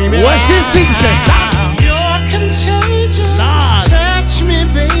ear. Screaming what she sings, you're contagious. Lord. Touch me,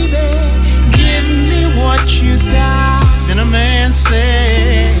 baby. Give me what you got. Then a man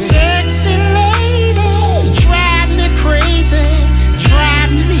says, sexy lady, drive me crazy,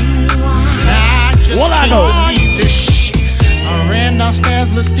 drive me wild. I just can't believe this shit. I ran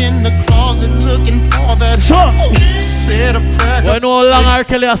downstairs, looked in the closet, looking for that. Said a prayer. When no long R.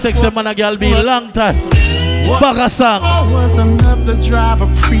 Kelly a sexy man, a girl be long time. Baga song. Was enough to drive a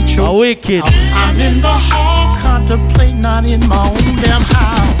preacher. A wicked. I'm in the hall, contemplate not in my own damn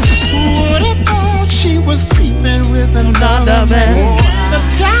house. Would have thought she was creeping with another man. The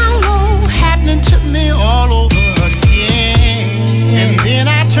download happening to me all over again. And then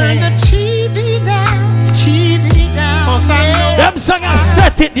I turned the TV down. Cause I know them song I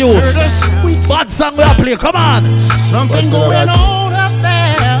set it, you. Bad song we play, come on. Something going on up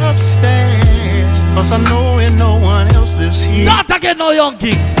there upstairs. Cause I know and no one else lives here. Start again, no young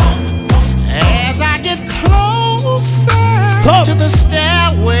kings. As I get closer to the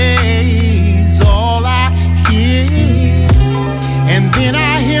stairways, all I hear, and then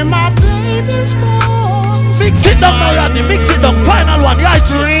I hear my baby's voice. Mix it down now, Rodney. Mix it down. Final one. Yeah,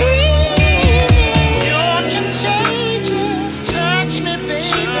 scream. You're contagious. Touch me, baby.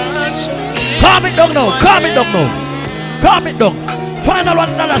 Touch me. Calm it down now. Calm it down now. Calm it down. Final one,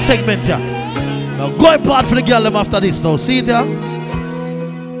 another segment here. Now go apart for the girl them after this now. See it here?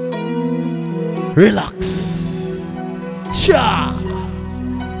 Relax. Cha.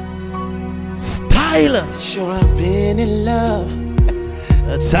 Style. Sure, I've been in love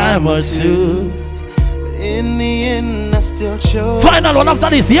a time or two, but in the end I still chose. Final one after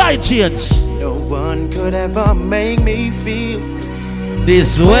this, yeah, it changed. No one could ever make me feel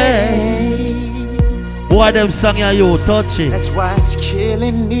this way. Boy, them song ya you touch it. That's why it's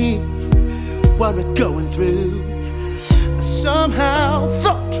killing me what we're going through. I somehow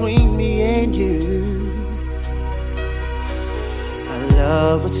thought between me and you, our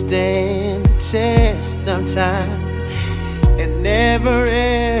love would stand the test of time and never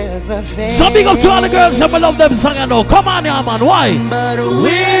ever fail. So big up to all the girls that love them song I know. Come on, yeah, man. Why? But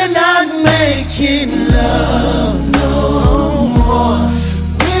we're not making love no more.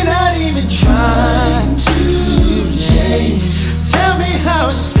 We're not even trying to change. Tell me how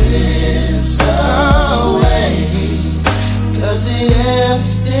it slips away. Does it ever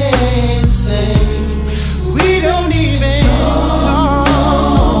stay the same? We don't even talk.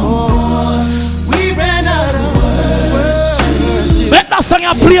 We ran out of words. Make that song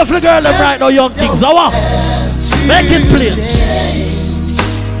and play for the girl them right now, young kings. Make it play.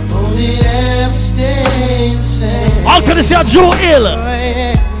 Only ever stay the same. All can you see a Joe Hill?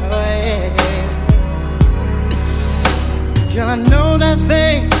 Girl, I know that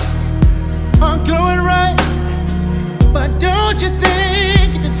things aren't going right, but don't you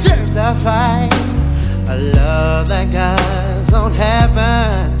think it deserves a fight? A love that guys don't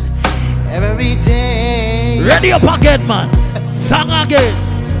happen every day. Ready up again, man. Song again.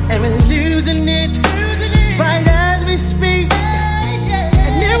 And we're losing it right as we speak.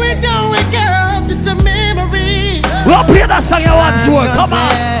 And here we don't wake up, it's a memory. We'll play that song you once more, come on.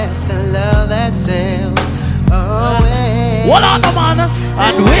 The love that sails away. What on the man?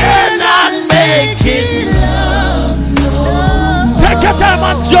 And we're not making love no. Take your time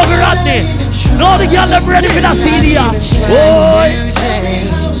and juggle, Rodney. No, the girl them ready for the CD. Boy.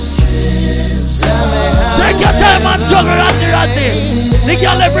 Take your time and juggle, Rodney. The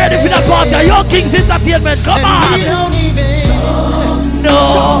girl them ready for the party. Your Kings Entertainment, come on.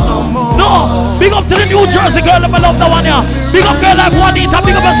 No. Big up to the New Jersey girl, I love the one here. Big up girl like Juanita,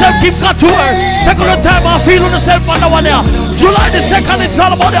 big up yourself, Kim Couture. Take all the time and feel on yourself on the one here. July the 2nd, it's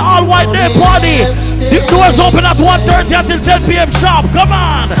all about the all-white day party. The doors open at 1:30 until 10 p.m. sharp. Come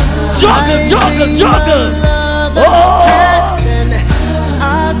on. Juggle. Oh.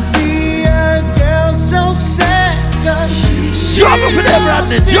 I see a girl so sad. Juggle for them,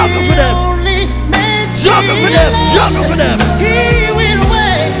 Rodney. Juggle for them. Juggle for them. Juggle for them. He went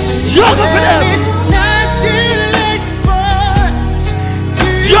away. Juggle for them. It's not too late for us to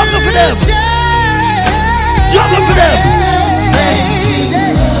juggle for them. Juggle for them.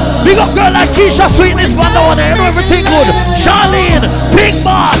 Big up girl like Keisha Sweetness, man, the one there. You know everything good. Charlene, Big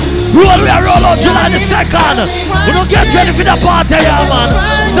Boss, roll out July the 2nd. We don't get ready for the party, yeah, man.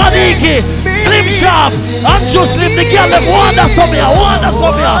 Sadiki, Slim Sharp, and just Slim, the girl, them wonder some here.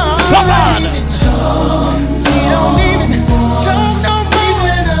 Come on.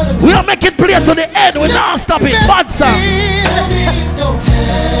 We are making play to the end. We don't stop it. Bad song.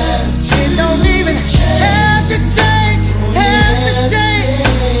 don't even have to change,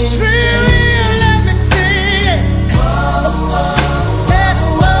 Free will, let me sing it. Said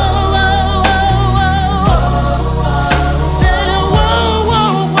whoa, whoa, whoa, whoa. Said whoa,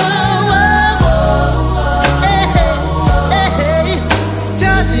 whoa, whoa, whoa. Hey,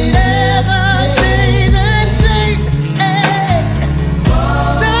 does it ever stay the same? Hey.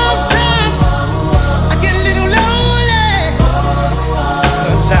 Sometimes I get a little lonely,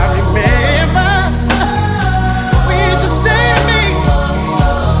 'cause I remember we used to say me,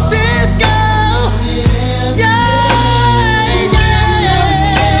 Cisco, yeah.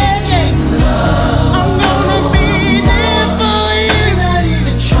 I'm gonna be there for you.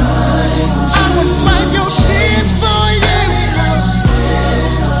 I'ma wipe your tears for you.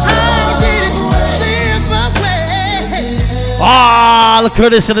 I didn't slip away. All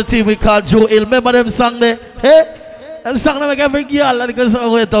credits to the team we call Joe Hill. Remember them song there? Hey? Them song that make every girl and because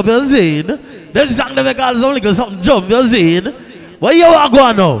something went up, you see? Them song that make all something because something jump, you see? Where you are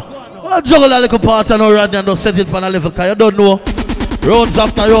going now? Well, juggle a little part and already and just set it on a level because you don't know. Rounds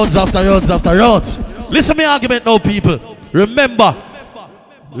after rounds after rounds after rounds. Listen to my argument now, people. Remember,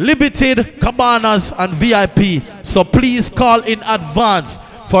 limited cabanas and VIP. So please call in advance.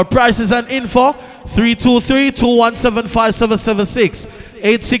 For prices and info, 323-217-5776,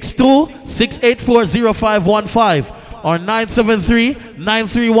 862-684-0515, or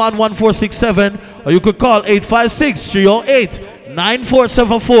 973-931-1467, or you could call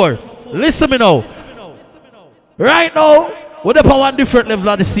 856-308-9474. Listen me now. Right now, we're up on one different level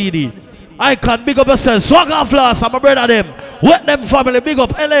of the CD. I can big up yourself. Swag and Floss, I'm a brother them. Wet them family, big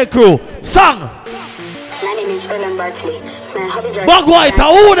up LA crew. Song. My name is Ellen Bartley. My hobbies are Bug White,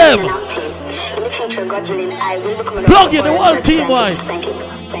 who them? in the future, God's willing, I will become a Plug in the whole team, White. Thank you.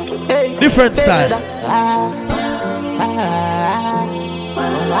 Thank you. Different style.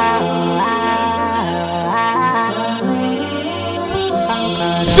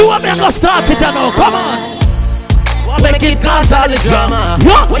 So I'm gonna start it now, come on. Make it cause all the drama.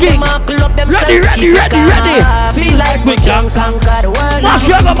 Walking. Ready. Seems like we can conquer the world. Mash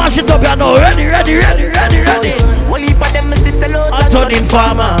it up, you know. Ready. Only for them is this alone. Antonin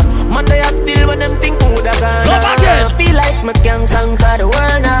Farmer. Man, they are still when them think who da gonna. Come again. Feel like me can conquer the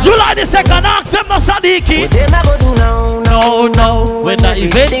world now. July the 2nd, ask them no Sadiki. What them a go do now? No. When the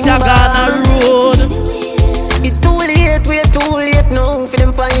event a gonna road. It's too late, we're too late now. For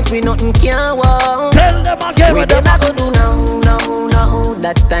them fight, we nothing can walk. Tell them again what them a go do now.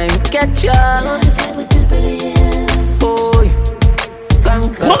 That time catch up. Boy,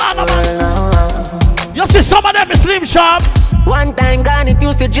 conquer the world now. You see some of them is Slim Sharp. One time gone, it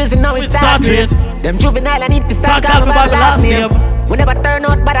used to drizzle, now it's starting. Them juvenile, I need to start calling my last name. We never turn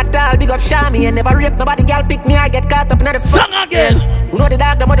out bad at all, big up Shami. And never rape nobody, girl pick me, I get caught up in the song again. You know the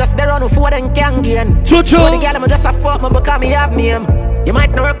dog, them are just there on before them can gain. Choo. You know the girl, I'm just a fuck, man, because me have name. You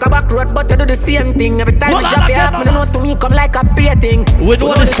might not work a back road, but you do the same thing. Every time you drop it up, you know to me come like a pay thing. We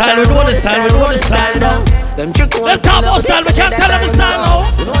know the style now. Them trick one. Them talk about style, we can't tell them the style now.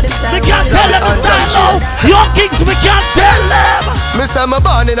 We can't tell them the style now. Young Kings, we can't tell them. Me say me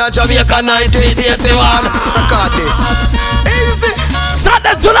born in a Jamaica 1981. Got this. Easy.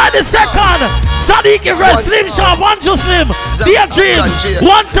 Sunday, July the 2nd. Sadiki versus Slim Sharp, one just Slim. Dear Dream,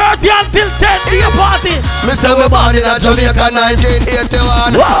 1:30 until 10 be a party. Me say me born in a Jamaica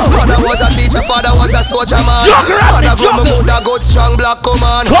 1981. Mother was a teacher, father was a soldier man. Father grow me good, a good strong black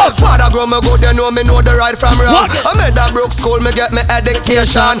command. Father grow me good, you know me know the right from wrong. I made that broke school, me get me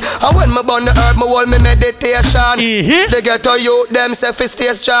education. And when me born the earth, me hold me meditation. They get to you, them say fi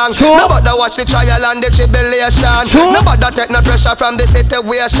stay strong. Nobody watch the trial and the tribulation. Nobody take no pressure from the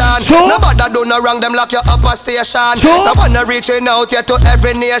situation. Nobody do no wrong, them lock you up a station. No one reaching out yet to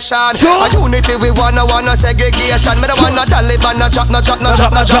every nation. A unity we wanna segregation. Me don't wanna Taliban, no drop. We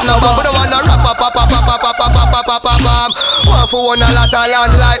don't wanna rap. One for one a lot of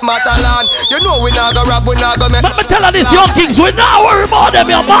land like Matalan. You know we not go rap, we not go make. Let me tell you this, Young Kings, we not worry about them,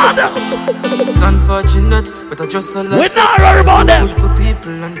 your man. It's unfortunate, but I just a lot. We not worry about them.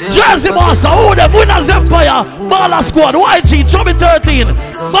 Jersey Master, who them? Winners Empire, Bala Squad, YG, Chubby 13,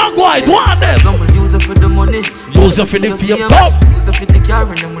 Bug White, one them. Some will use it for the money, use it for the fame, top. Use it for the car,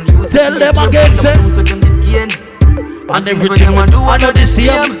 and them will use tell them again, say. And everything we do, I know the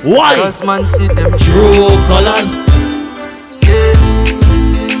same. Why? Cause man see them true colors. Yeah.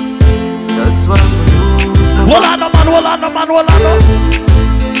 That's why we lose. Hold on, man.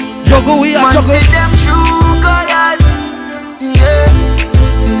 Juggle, we are man juggle. See them true colors. Yeah.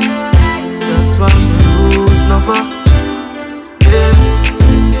 That's why we lose never. Yeah.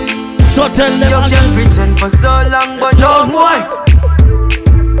 So tell them you again. can pretend for so long, but no more.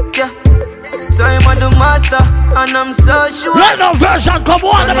 Yeah. I'm the master, and I'm so sure. Let no version come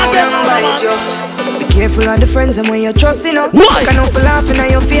on them again. Be careful of the friends and when you're trusting up. Why? Can for laughing at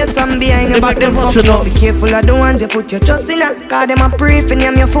your face and behind your back them fuck you. Be careful of the ones you put your trust in up. Cause them a pray for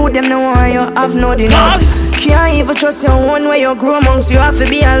them your food, them no want you have no dinner. Can't even trust your own way you grow amongst you have to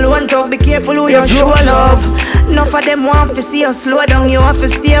be alone talk. Be careful who you show love. Enough of them want to see you slow down, you have to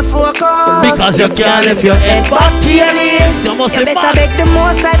stay focused. Because you can't lift your head back careless. You better beg the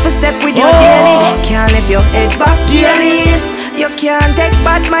most life to step with your daily. Can't lift your head back careless. You can't take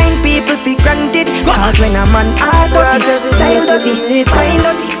bad mind people for granted. Cause when a man heart dirty, style dirty, mind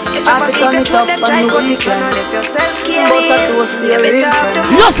dirty, you drop a secret through them try cut it. So now lift yourself careless. You better have the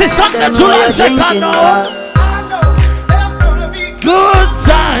most. You see SAT.JULY second now. Good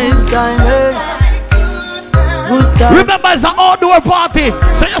times. Remember it's an outdoor party.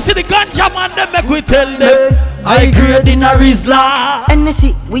 So you see the ganja man, them make we tell them I grade in a Rizla.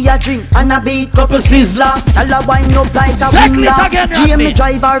 NSC, we a drink and a beat couple sizzler. Tell her wind up like a window. GM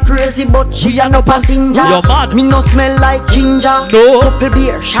drive her crazy but she a no passenger. Me no smell like ginger. No. Couple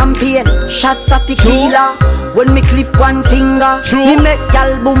beer, champagne, shots of tequila. When me clip one finger, me make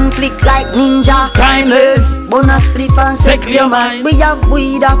y'all boom flick like ninja. Timeless. Bonus spliff and set your mind. We have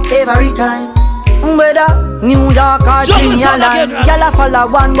weed of every kind. Whether New York or Junior Line, y'all a follow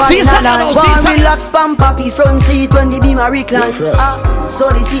one line. One relax pump happy front seat when the beam a recline. So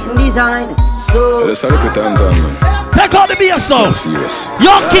the seating design. So let's have a look at man. Take out the BS now.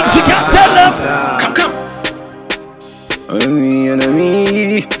 Young kings, you can't tell them. Come.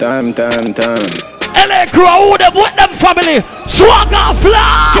 Enemy, time. LA crew, who them with them family? Swag and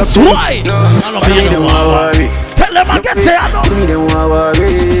flash. Why? Tell them again, say I know.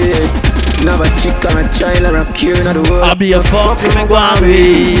 Never chick on a child or a cure in the world. I'll be a fuck with me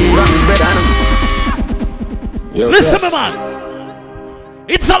Listen me man,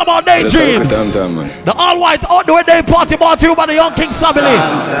 it's all about daydreams. The all-white outdoor day party brought to you by the Young Kings family.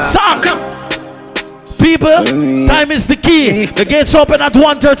 Sam, people, time is the key. The gates open at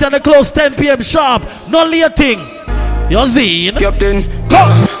 1:30 and they close 10 p.m. sharp. No late thing. You're Zine. Captain, go.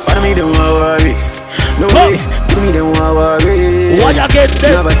 No way, give me the worry. Why you get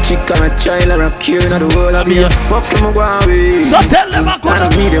them? Never chick on a child or a cure in the world. I'll be a fucking away. So tell them I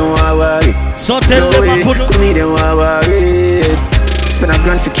couldn't. Me the worry. So tell them I couldn't. Give me the worry. Spend a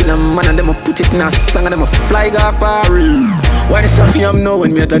grand for kill a man and them a put it in a song and them a fly off a reel. Why the stuff you know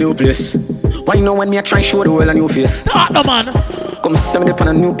when me at a new place? Why you know when me a try and show the world a new face? No man. Come send me up on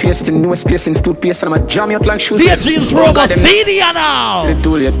a new pace, the newest pace in stood pace, and I'ma jam you up like shoes. The jeans promo CD now. Still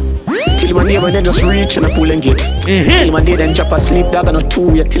too late. Till my neighbor then just reach and I pull and get. Till my day then drop a sleep dog and a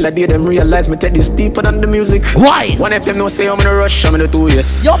 2 year. Till I day them realize me take this deeper than the music. Why? One of them know say I'm in a rush, I'm in a 2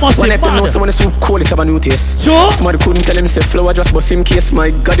 years. You must one of them know say when it's so cold, it have a new taste. Sure. Somebody couldn't tell him say flow just bust him case.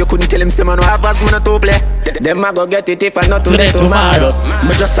 My God, you couldn't tell him say man no have as man to play. Them I go get it if I not today tomorrow.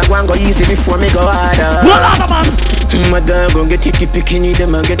 Me just a go and go easy before me go harder. What on man? My dog go get it picking it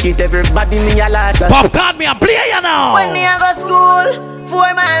them and get it everybody me a last. Pop card me a play you now. When me a go school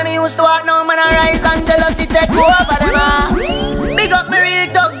 4 mile me used to walk now man a rise and tell us it take over them big up me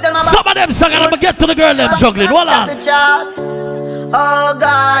real dogs them about. Some of them song and I'ma get to the girl them juggling. Hold on. Oh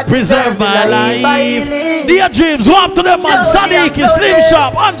God, preserve my life. Dear dreams, walk to them man. Sadiq is Slim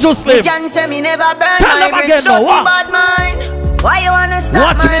Sharp, Andrew Slim. You can say me never burn tell my bridge, bad mind. Why you wanna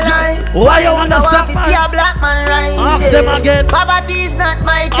stop my life? Why you wanna stop my life? See a black man rise. Ask them again. Poverty is not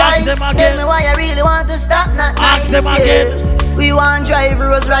my choice. Tell me why you really want to stop, not ask them again. We want drive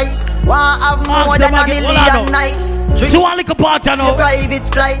Rolls Royce. Want have more than a million nights. So one little party now. Private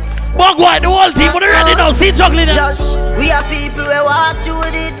flights. But why the whole team when they ready now? See juggling them. Josh, we are people who walk through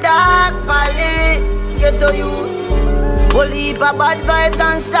the dark valley. Get to you. Whole heap of bad vibes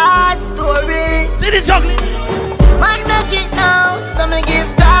and sad stories. See the juggling. Man make it now, so me give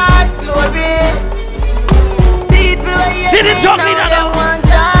God glory. People who see the juggling now. They want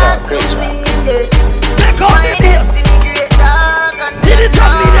talk to me. Take out the destiny great dog. See the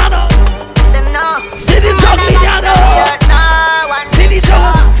juggling now. Them now. See the juggling now. See the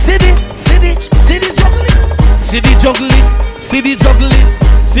juggling. See the juggling. See the juggling. See the juggling.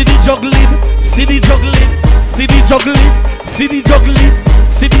 See the juggling. See the juggling. See the juggling. See the juggling.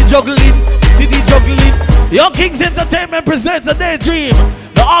 See the juggling. See the juggling. Young Kings Entertainment presents a daydream.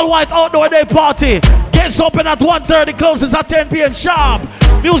 The all-white outdoor day party. Gates open at 1:30, closes at 10 p.m. sharp.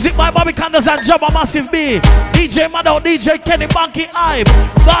 Music by Bobby Candace and Jabba Massive B. DJ Maddow, DJ Kenny Banky Ibe.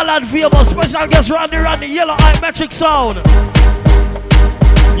 Ballad Famous, special guest Rodney, Yellow Eye Metric Sound.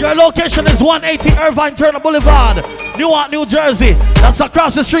 Your location is 180 Irvine Turner Boulevard, Newark, New Jersey. That's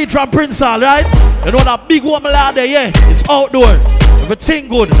across the street from Prince Hall, right? You know that big woman out there, yeah? It's outdoor. Everything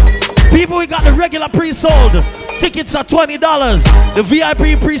good. People, we got the regular pre-sold. Tickets are $20. The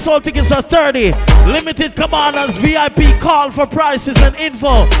VIP pre-sold tickets are $30. Limited commanders VIP call for prices and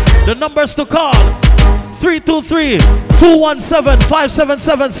info. The numbers to call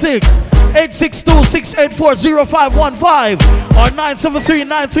 323-217-5776, 862-684-0515 or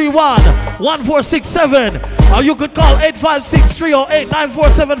 973-931-1467. Or you could call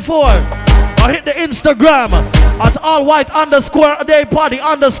 856-308-9474 or hit the Instagram at allwhite_day party_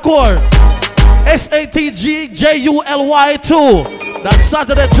 SAT.JULY 2. That's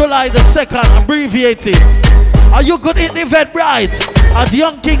Saturday, July the 2nd, abbreviated. Or you could hit the Eventbrite at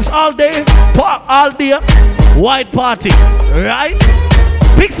Young Kings all day white party, right?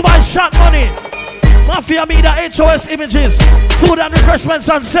 Picks by shot money. Mafia Media, HOS Images, food and refreshments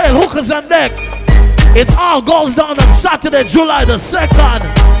on sale, hookers and decks. It all goes down on Saturday, July the 2nd.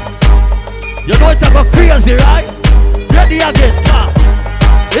 You know it's about crazy, right? Ready again,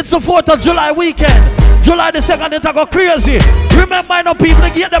 it's the 4th of July weekend. July the 2nd, it's go crazy. Remember, I know people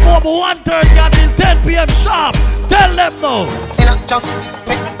get them over 1:30 until 10 p.m. sharp. Tell them no.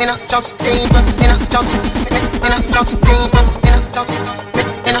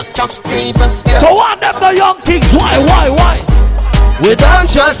 So what them the Young Kings? Why? We don't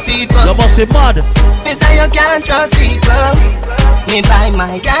trust people. You must be mad. Me say you can't trust people. Me buy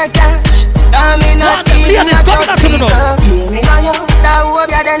my car cash. I mean not even trust people. Me know you. That hope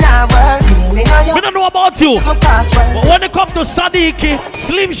you don't have work. Me don't know about you. But when it comes to Sadiki,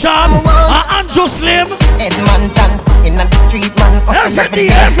 Slim Sham, and Andrew Slim, Edmonton in the street man. Every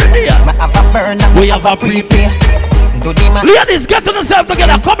day. We have a prepay. Ladies, get to themselves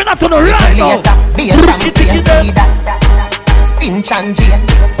together. Coming up to the right now. Finch and Jane,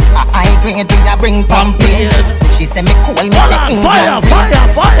 I grade with a bring pamphlet. She say me cool, me say England.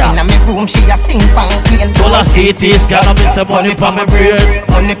 Fire. Inna me room, she a sing pamphlet. Do a CT scan, me say money pa my brain.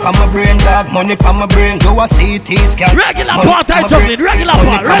 Money pa my brain, dog. Money pa my brain. Do a CT scan. Regular part, I jumping. Regular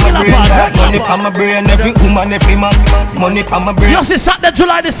part. Money pa my brain, every woman, every man. Money pa my brain. You see Saturday,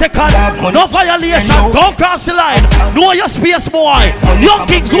 July the 2nd. No violation. Don't cross the line. Know your space, boy. Young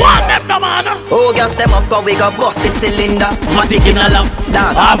Kings, want them, no man. Oh, gas them up, cause we got bust the cylinder. In a lap,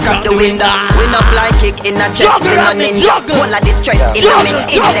 dog, I've got the window. We no fly kick in a chest, we no ninja. All of this strength in a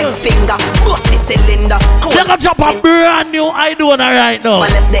index finger. Bust the cylinder. They're gonna drop a brand new idea right now. We're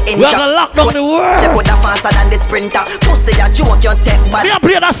gonna lock down the world. They put a faster than the sprinter. Pussy a joke, you take back. Me a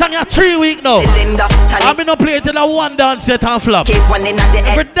play that song in 3 weeks now. I'm gonna play it in a one dance set and flop. Keep one in at the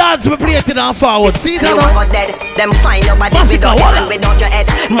every dance we play it in and forward. See that? You go dead. Them find your body without your hand, without your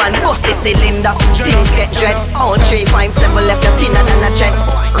head. Man, bust the cylinder. Things get dread. All 3, 5, 7 left. Thinner than a jet.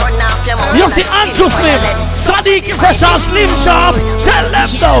 Run off your mouth. You see Andrew Slim, Sadiki Fresh and Slim Sharp. Tell them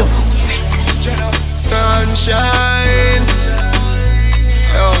though. Sunshine.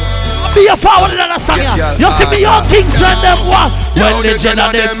 Be a forward in that song. You see me Young Kings run them what? When the gen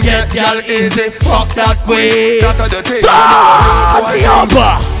of them get y'all easy. Fuck that way.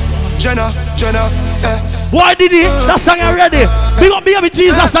 Jenna. Why did he? That song already. Big up baby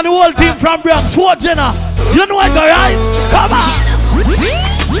Jesus and the whole team from Bronx. What Jenna? You know what, right? Come on.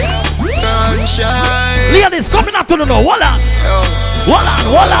 Sunshine. Ladies, coming up to the know. Hold on.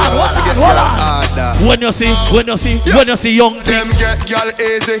 When you see young things, girl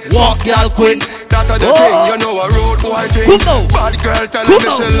easy, walk girl quick. That are the thing, you know a road boy thing. Bad girl tell me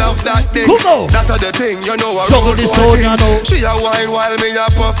she love that thing. That are the thing, you know a road boy thing. She a wine while me a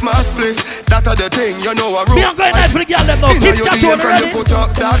puff my spliff. That are the thing, you know a road boy thing. Me a going nice for the girl them now. Keep that one ready.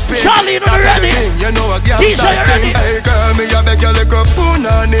 Charlie, you know ready. You know a girl Tisha, you ready. Hey girl, me a beg you like a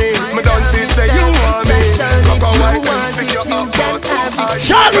punani. Me done see say you want me. Cup of white and spit you up out.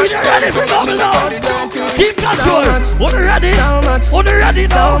 Charlie, you ready for coming out? Keep control. What ready? What ready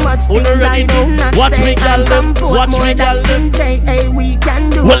now? What ready now? Watch me, girl. Watch me, girl.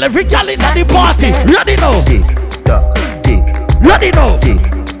 Well, every girl in the party, ready now? Ready now?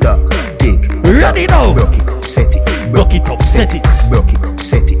 Ready now? Broke it up, set it.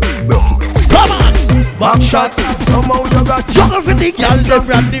 Come on, back shot. Somehow you got juggle for the girl. Them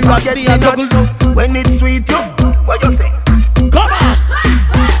Rodney and juggle now. When it's sweet, you what you say? Come on,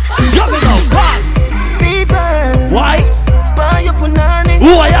 juggle now, fast. Fever. Why? Buy your punani. Who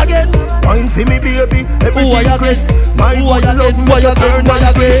are you again? Wine for me, baby. Who are you again? Who are you again? Who are you again?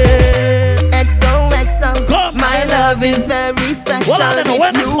 XOXO. My love is very special. Well, I don't know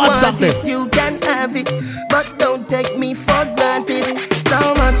when you want it, you can have it, but don't take me for granted.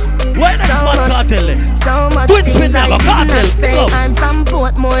 So much, so much things I did not say. I'm from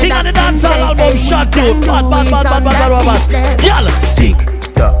Portmore, that's in J.A. We can do it on that beach. Y'all, tick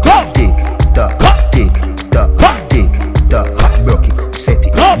tock, tick tock, tick tock, tick tock. Broke it, set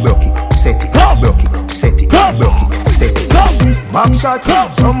it, broke it.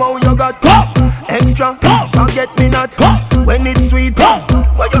 shot. Somehow you got extra. Forget me not when it's sweet.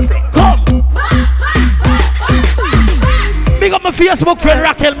 What you say? Big up my Facebook friend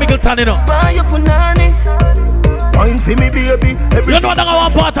Raquel Middleton, you know. Buy your punani. Point for me, baby. You know that I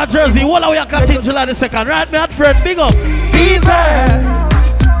want part of Jersey. What are we at July the 2nd? Right, me at friend. Big up. Fever.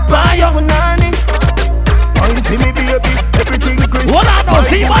 Buy your punani. Point for me, baby. Everything crisp. What I know,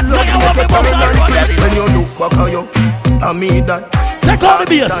 see what say I want me most when you look, what are you? I mean that. Take all the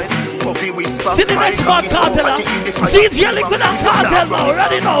beers. See the next part, cartel. See it's yelling good and cartel now.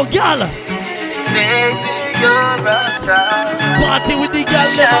 Ready now, girl. Baby, you're a star. Party with the girl.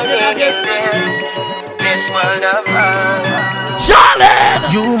 Shining in this world of ours. Charlotte!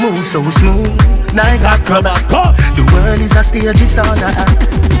 You move so smooth, like a acrobat. The world is a stage, it's all I have.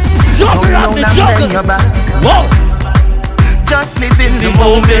 Juggle on the juggle. Your back. Whoa. Just live in the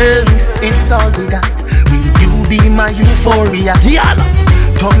moment, it's all we got. Will you be my euphoria? Yeah.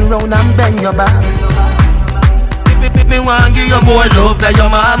 Turn round and bend your back. Me want give you more love than your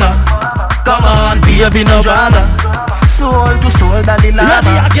mama. Come on, baby, no drama. Soul to soul, daddy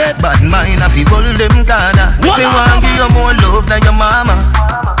lava. Bad mind, I feel hold them corner. Me want give you more love than your mama.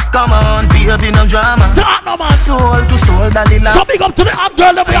 Come on, baby, no drama. Soul to soul, daddy lava. So big up to the hot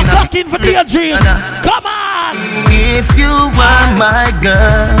girl that we are talking for dear jeans. Come on. If you want my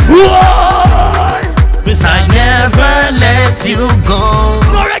girl, I never let you go.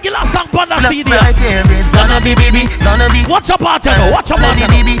 No regular song on the CD. Right here is gonna be baby, gonna be. Watch your partner, watch your partner.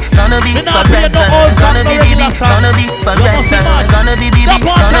 Gonna be for red, gonna be baby, gonna be for red, gonna be baby,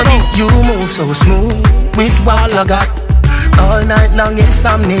 gonna be. You move so smooth with what you got. All night long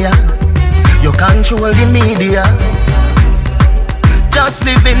insomnia. You control the media. Just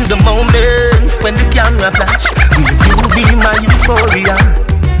live in the moment when the camera flash. Will you be my euphoria?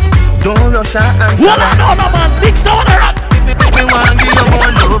 Don't rush and answer. Well, I know, no man, mix down the rock. Me want give you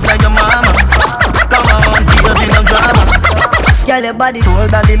more love than your mama. Come on, baby, no drama. Girl, your body soul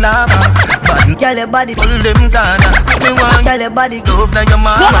daddy lava. Girl, your body hold them corner. Me want girl, your body love than your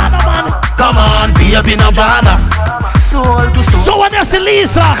mama. Well, I know, man. Come on, baby, no drama. Soul to soul. So when you see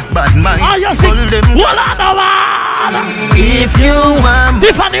Lisa, bad mind, you see, hold them. well, I know, man. If you want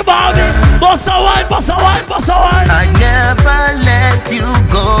Tiffany Bobby, boss a wine, boss a wine, boss a wine. I never let you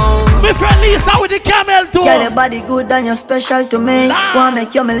go. My friend Lisa with the camel too. Girl, your body good and you're special to me. Wanna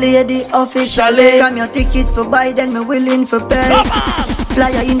make you my lady officially. From your ticket for buy, then me willing for pay. Fly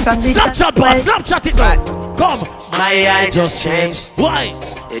you in from this. Snapchat, boy, Snapchat it now. Come. My eye just changed. Why?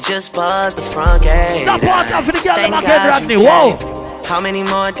 It just buzzed the front gate. That part of the girl in my head, Rodney. Whoa. How many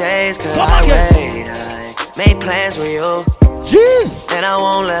more days could I wait? I made plans with you. Jeez. And I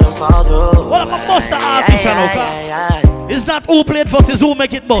won't let them fall through. Well, I'm a monster artist, I know. It's not who played first, it's who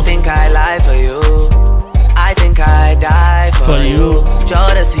make it bust. I think I lie for you. I think I die for you.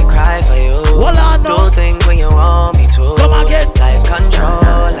 Jodeci cry for you. Well, I know. Do things when you want me to. Come again. Like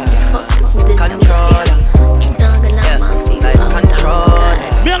controller. Controller. Yeah, like controller.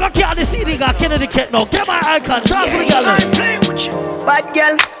 Me a look at the CD guy, Kennedy Kent now. Get my icon, talk for the girl.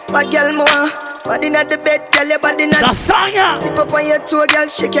 Bad girl more. Body not the bed, girl, your body not the song, yeah. Tip up on your toe, girl,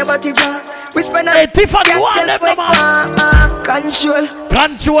 shake your body jaw. Whisper now. Hey, Tiffany, what them, man?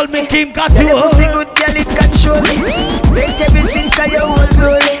 Control me, Kim Casio. Girl, your pussy good, girl, it control me. Make everything tell your whole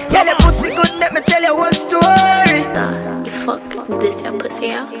glory. Girl, your pussy good, let me tell your whole story. You fuck this your pussy,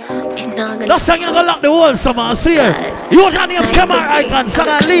 yeah. That song you gonna lock the whole summer, I swear. You can name camera icon, song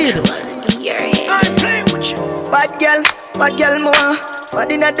and lead. I'm playing with you. Bad girl more.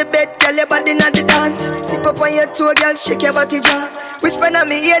 Body not the bed, girl, your body not the dance. Tip up on your toe, girl, shake your body jaw. Whisper on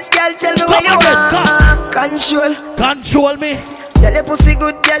me ears, girl, tell me what you want. Control me. Girl, your pussy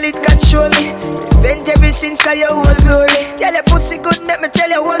good, girl, it control me. Bend everything, sky your whole glory. Girl, your pussy good, let me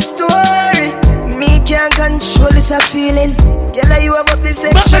tell your whole story. Me can't control this a feeling. Girl, you have up this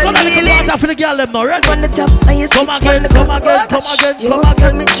sexual healing. For the girl, them now, right? On the top, and you come again. You must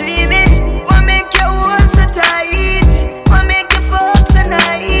got me dreaming. What make your world so tight? What make you fuck so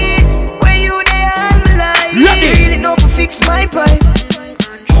nice? Where you there, I'm like really know to fix my pipe.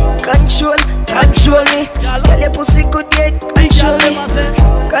 Control me. Girl, your pussy good, yeah, control me.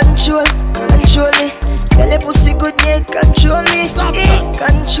 Control me. Girl, your pussy good, yeah, control me.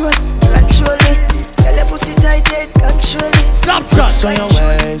 Control me. Tell your pussy tight, yet control it. Snapchat. Swing your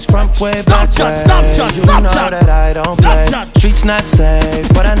ways, front way, back way. Snapchat. You know that I don't play. Streets not safe,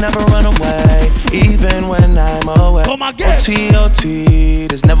 but I never run away, even when I'm away. Come again. OT,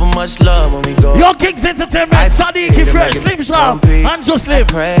 there's never much love when we go. Your Kings Entertainment, Sadiq, Fresh, Slim Shop, and Just Live.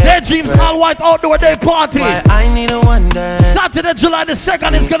 Their dreams all white outdoor day party. Why I need a one day. Saturday, July the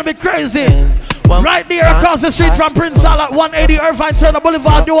 2nd is gonna be crazy. Right there across the street from Prince Hall at 180 Irvine Center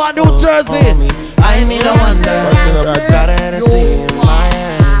Boulevard, Newark, New Jersey. I need a one day. Got a Hennessy in my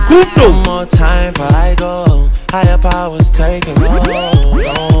hand. One more time before I go. Higher powers taking hold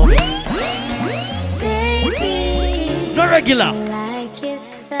on me. No regular.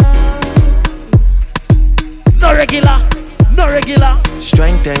 No regular. No regular.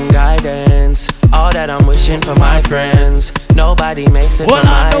 Strength and guidance, all that I'm wishing for my friends. Nobody makes it from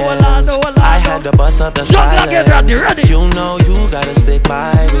my ends. I had to bust up the silence. You know you gotta stick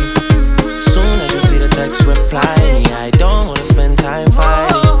by me. Soon as you see the text, reply me. I don't wanna spend time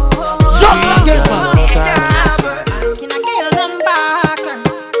fighting. Can I get your number?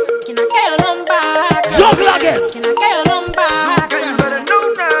 Can I get your number? Juggle again. Can I get your number? You better know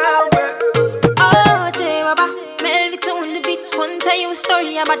now. Oh, J-Baba, Melvin on the beats. One tell you a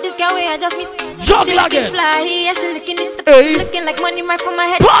story about this guy where I just meet. Juggle again. Fly, yeah, she looking it. Hey. Looking like money right from my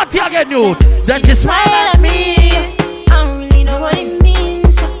head. Party again, you. That She is smile at me. I don't really know what it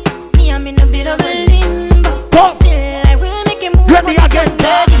means. Me, I'm in a bit of a limbo. Still, I will make it move. Ready again,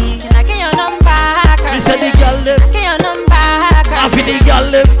 ready. Can I get your number? Me say the girl live. Get your number. I feel the girl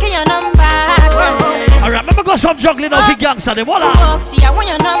live. Get your number. Alright, remember go some juggling of the gangster them. Voila. See, I want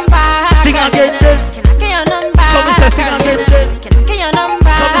your number. Sing again then. Can I get your number? So me say sing again then. Can I get your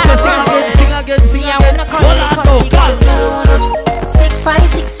number? So me say sing again, sing again, sing again. Voila, no, call.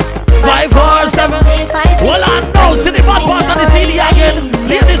 656 547. Voila, no, see the bad part of the CD again.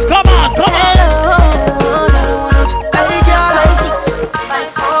 Ladies, come on, come on.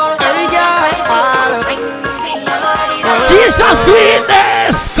 Jesus,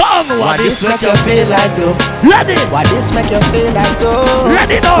 sweetness, come. What this make you feel like though? Ready? What this make you feel like though?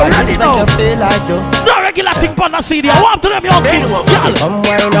 Ready now, what ready this now. make you feel like though? No regular thing on the CD. I want to them young kids. Come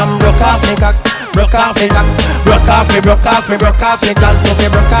wine and broke off me cock. Broke off me cock. Broke off me, broke off me, broke off me cock. You fi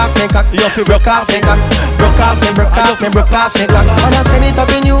broke off me cock. You fi broke off me cock. Broke off me, broke off me, broke off me cock. Wanna send it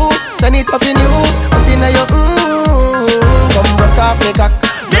up in you, send it up in you, up in your come broke off me cock.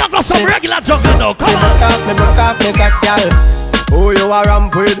 Me I got some regular juggling now. Come on. Broke off me cock, girl. Who you are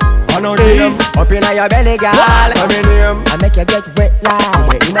ramp with? I know them. Up in your belly, girl. Say me name. I make you get wet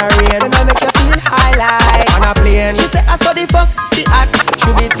like in a rain, and I make you feel high like on a plane. She say I saw the fuck, the act.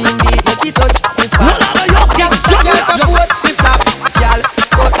 Should be team deep, make it touch the spot. Gangsta girl, afford the flap, girl.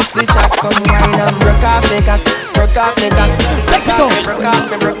 Cut the chat, come wine and broke off me cock. Broke off me cock. Broke off me, broke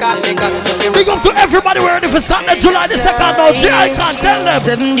off me, broke off me cock. Big up to everybody we're ready for Saturday, July the 2nd. Now, I can't tell them.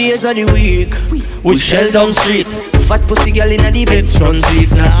 7 days of the week, we shell down street. Fat pussy girl inna the bed run street,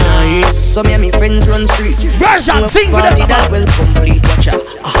 not nice. So me and me friends run street. Version, sing for them. That well complete, watch out.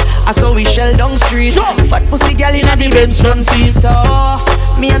 I saw we shell down street. Fat pussy girl inna the bed run street. Oh,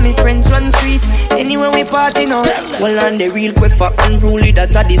 me and me friends run street. Anywhere we party now. Well, and the real quick for unruly,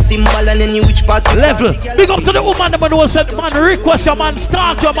 that are the symbol and any which part. Level. Big up to the woman. The man who said, man, request your man,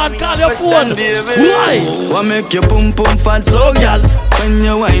 stalk your man, call your phone. Why? What make you pum pum fat so girl? When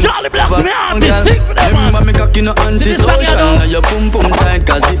you wine, Charlie Blacks, me artist, sing for them, man. Remember me cocky no anti-social. Now your pum pum tight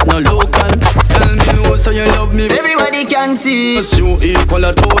cause it no local. Tell me no so you love me. Everybody can see. Cause you equal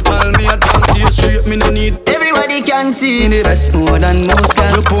a total. Me a talk to you straight, me no need. Everybody can see. Me the best more than most can.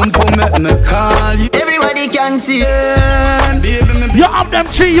 Your pum pum make me call you. Everybody can see. Baby, me you have them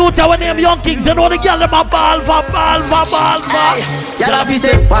 3 youth when them young kings. You know the girl them a ball. Y'all have to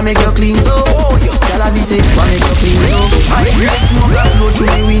say, why make you clean so? Y'all have to say, why make you clean so? I regret smoke that flow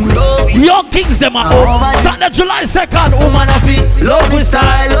through the window. Young kings them a home. Saturday, July 2nd, woman of it. Love me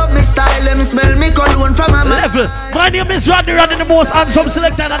style, let me smell me cologne from a man. Level. My name is Rodney, the most handsome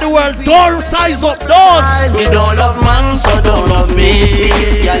selector in the world. Don't size up, don't. You don't love man, so don't love me.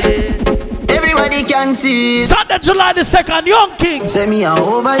 Everybody can see. Saturday, July the 2nd, young kings. Say me a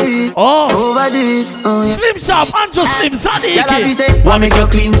overdo it. Overdo it. Yeah. Slim Shop, and just Slim Sadiq. Y'all have to say, why make you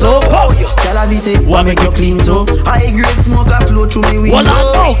clean so? Y'all have to say, why make you clean so? High grade smoke a flow through me window. Well,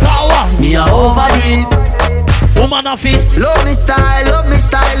 I know, Kawa. Me a overdo it. Woman of it. Love me style,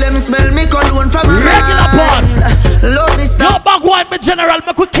 let me smell me cologne from a regular part. Love me style. No back wine, me general,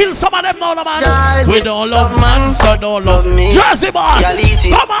 make we kill some of them now, man. Child, we don't love man, so don't love me. Jersey boss,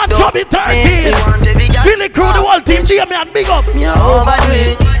 come on, show me 13. Philly crew, the whole team, Jamie and big up. Me a overdo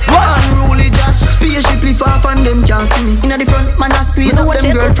it. Unruly Josh, speak Spaceship lift off and them can't see me. Inna the front, man I squeeze up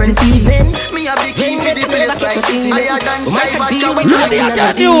them girlfriends see me. Me a big key for the place like higher than sky vodka when I in the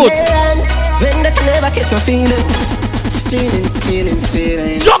feelings. When that never catch my feelings. Feelings.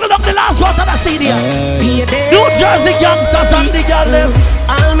 Juggle up the last one that I see there. New Jersey gangsters and the girl them.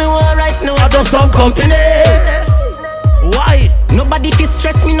 All me want right now I just some company. Why? Nobody fi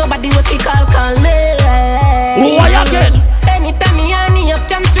stress me, nobody will fi call me. Why again? Anytime me honey up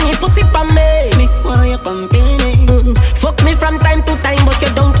chance me pussy pa me want your company. Fuck me from time to time but you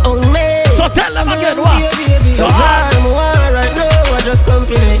don't own me. So tell them again what? So all me want right now I just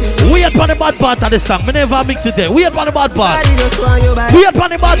company. We had on the bad part of the song. Me never mix it there. We had on the bad part. We had on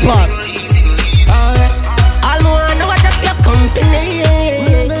the bad part. All me want now I just your company.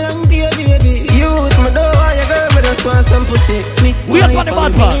 Me belong to you baby. You with me don't want your girl, me just want some pussy. We had on the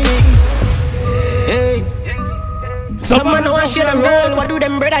bad part. Hey. Someone know I share them girl. What do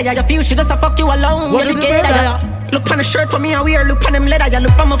them brother? Yeah, you feel she just a fuck you alone. What do them brother? Look on the shirt for me, I wear. Look on them leather. Yeah,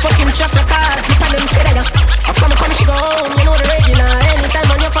 look on my fucking chocolate cards. Look on them cheddar. I come she go home. You know the regular. Anytime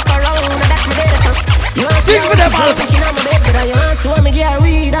when you fuck around, that's my data. You wanna see how she thinking I'm a bed, brother. You wanna see what me get her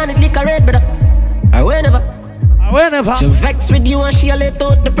weed and it lick a red, brother. I whenever. She vex with you and she a let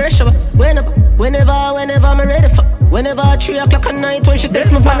out the pressure. Whenever me ready for. Whenever 3 o'clock at night when she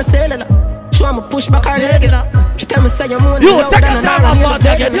text me on the cellular. She want me push back her leg. She tell me say you're more than loud than an hour.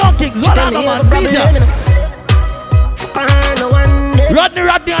 Young Kings, what on man? See that?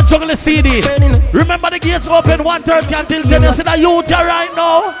 Rodney and Jungle CD. Remember the gates open 1:30 until 10. You see the youth here right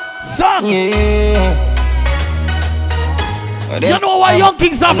now? Son. Yeah. You know why Young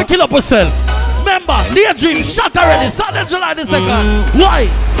Kings have to kill up yourself? Remember, Daydream shot already. SAT.JULY the 2nd. Why?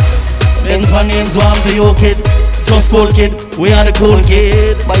 Ben's my name's warm to you, kid. Just cool kid, we are the cool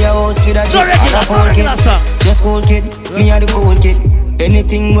kid. Buy a house with a jet, and a cool kid. Just cool kid, me are the cool kid.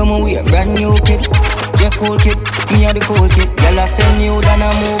 Anything when we wear, brand new kid. Just cool kid, me are the cool kid. Y'all a send you down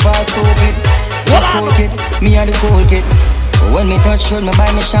and move all stupid. Just cool kid, me are the cool kid. When me touch should me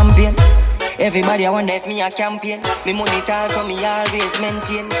buy me champagne. Everybody I wonder if me a champion. Me money tall so me always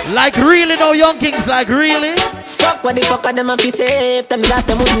maintain. Like really no Young Kings, like really? Fuck what the fuck of them a fi safe. Them that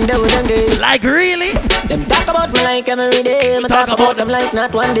them wouldn't do them day. Like really? Them talk about me like every day. Me talk about them like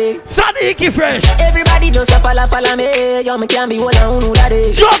not one day. Sadiqi fresh. Everybody just a follow me. Yo me can't be one on who that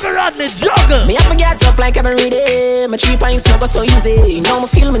is. Juggle Rodney, juggle. Me have to get up like every day. My 3 pints no go so easy. Now me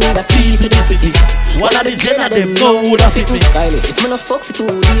feel me need a key for the city. One of the gen of them know who that fit me. Kylie, if me no fuck for 2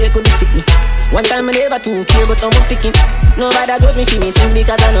 days could be sick me. One time I never too care but I'm picking. Nobody got me feeling things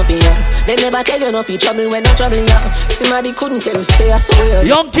because I know fear. They never tell you no feel trouble when I'm troubling you. Somebody couldn't tell you say I saw you.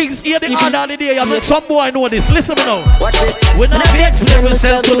 Young Kings hear the hand of the day. You make some boy know this. Listen me now. Watch this. We're not explain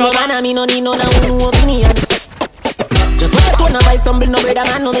myself to no man. I mean no need no opinion. Just watch your tone and buy some bill, no brother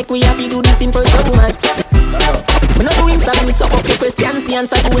man. No make we happy do this in front of woman. We not do interviews, so up the questions. The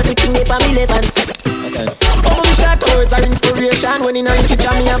answer to everything they for me relevant. Oh, my short words are inspiration. When in a literature,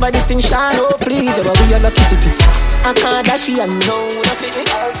 me have a distinction. Oh, please, you we are lucky cities. I can't dash you and know the fit me.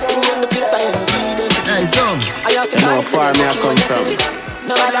 Who in the place I am, hey, son. I have to know how far me I come from.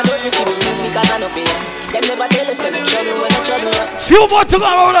 No matter what you feel, it's because I know fear. Them never tell us any trouble when I trouble. Few more to go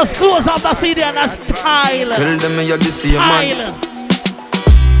around the schools of the city and the style. Tell them me you're the same man.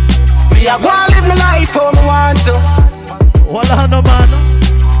 Me I go and live my life how me want to. Walla no man.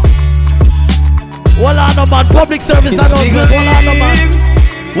 Walla no man. Public service I don't do. Walla no man.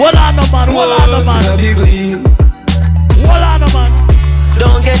 Walla no man. Walla no man. Walla no man.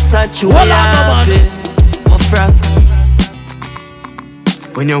 Don't get such Walla no man. My frost.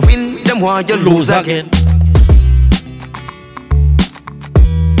 When you win, them want you lose again.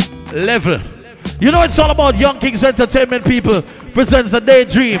 Level. You know it's all about Young Kings Entertainment people. Presents the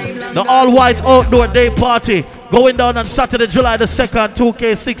Daydream, the all-white outdoor day party going down on Saturday, July the 2nd,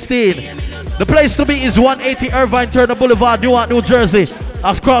 2K16. The place to be is 180 Irvine Turner Boulevard, Newark, New Jersey,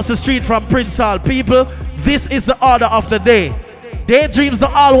 across the street from Prince Hall. People, this is the order of the day. Daydream's the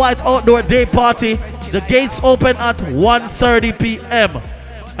all-white outdoor day party. The gates open at 1:30 p.m.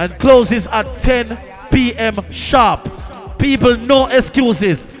 and closes at 10 p.m. sharp. People, no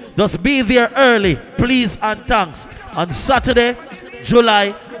excuses. Just be there early, please and thanks. On Saturday,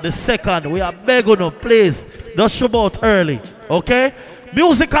 July the 2nd, we are begging you, please, just show out early, okay?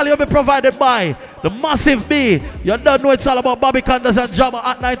 Musically, you'll be provided by the Massive B. You don't know it's all about Bobby Candace and Jama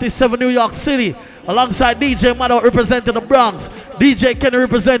at 97 New York City. Alongside DJ Mado representing the Bronx, DJ Kenny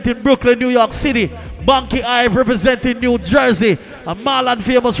representing Brooklyn, New York City, Bunky Ive representing New Jersey, and Marlon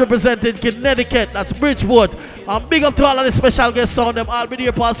Famous representing Connecticut, that's Bridgewood. And big up to all of the special guests on them. I'll be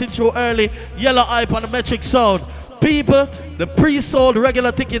here passing through early. Yellow Hype on the Metric Sound. people, the pre-sold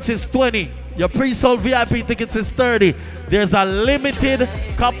regular tickets is 20. Your pre-sold VIP tickets is 30. There's a limited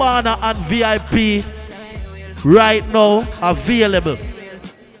Cabana and VIP right now available.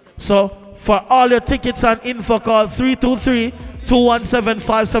 So for all your tickets and info, call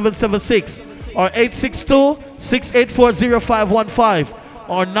 323-217-5776 or 862-684-0515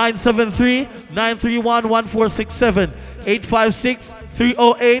 or 973-931-1467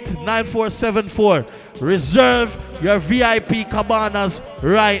 856-308-9474. Reserve your VIP cabanas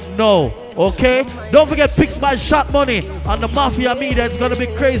right now. Okay? Don't forget Pix by Shot Money on the Mafia Media. It's gonna be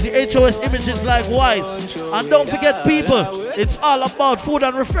crazy. HOS Images likewise. And don't forget, people, it's all about food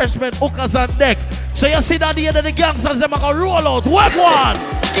and refreshment, hookers on deck. So you see that the end of the gangsters, them are gonna roll out. Work one!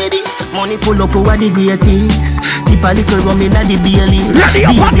 Money pull up over the greatest. Tip a little rum inna the Baileys.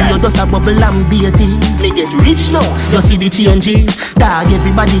 Baby, you just a bubble and beaties. Me get rich now. You see the changes. Dog,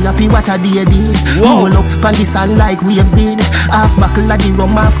 everybody happy. What a day this. Roll up on the sun like waves did. Half buckle of the rum,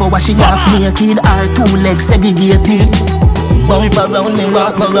 half for washing half naked. Our 2 legs segregated. Bump around and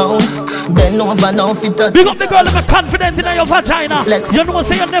walk around. Bend over now fit touch. Big up the girl, look confident in your vagina. Flex. You know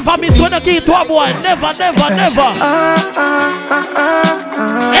say you never miss when you give to a boy. Never, never, never.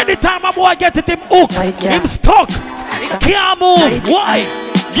 Anytime a boy get it, him hook, him stuck. He can't move. Why?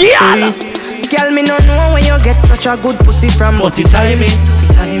 Yeah. Girl, me no know when you get such a good pussy from. But it timing.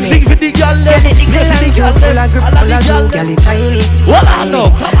 Sing for the girl, girl, it girl, full of grip, full of glue, girl, it tiny. What I know?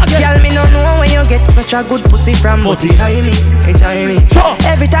 Girl, me no know when you get such a good pussy from. But it timing.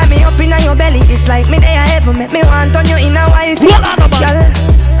 Every time me up inna your belly, it's like me there heaven. Make me want on you in a wife. Girl,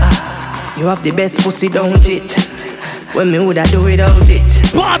 you have the best pussy, don't it? When me woulda do without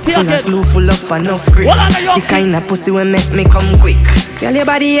it. Party full of glue, full of enough grip. The kind of pussy will make me come quick. Girl, your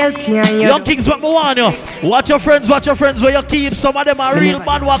body healthy and you. Young Kings, what me want you? Watch your friends where you keep. Some of them are real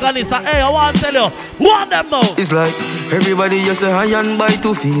bandwagonists. Hey, I want to tell you, want them now. It's like everybody just say high and buy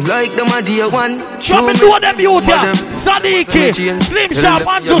to feel like them a dear one. Show me do them youth here. Sadiki, Slim Sharp,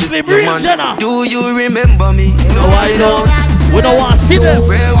 and just Slim, real Jenna. Do you remember me? No, I don't. We don't want to see them.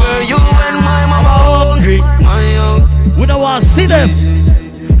 Where were you when my mama hungry? We don't want to see them.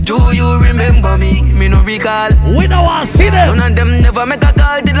 Do you remember me? Me no recall. We don't want to see them. None of them never make a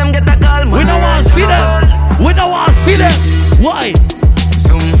call. Did them get a call? We don't want to see them. We don't want to see them. Why?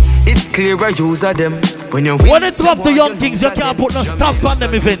 It's clear I use of them. When it comes to Young Kings, you can't put no stuff on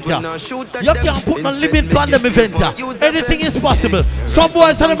them event here. You can't put no limit on them event here. Anything is possible. Some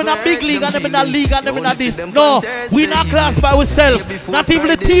boys are them in a big league and them in a league and them in a this. No, we not class by ourselves. Not even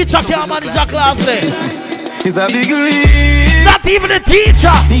the teacher can manage a class there. It's a big league. Not even the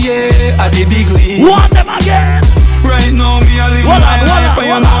teacher. Yeah, at the big league. Want them again. Right now, me a live my life and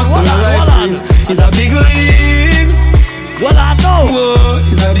you know still life. It's a big league. Well, I know. Whoa,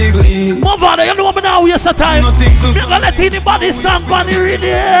 it's a big league. Move on, you know me now, waste of time. You're gonna let anybody sing on the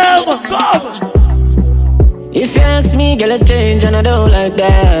rhythm. Come. If you ask me, girl, I change and I don't like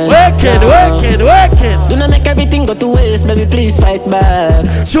that. Work it. Do not make everything go to waste, baby, please fight back.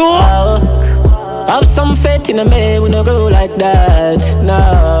 Sure. Have some faith in a man, we no grow like that.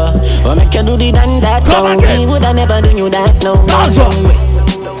 No. Or make you do the done that. No, we woulda never do you that. No.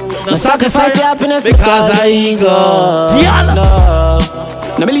 No sacrifice your happiness because I ego. No.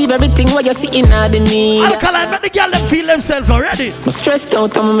 No believe everything what you see in the me. Alkaline, make the girl them feel themselves already. I'm stressed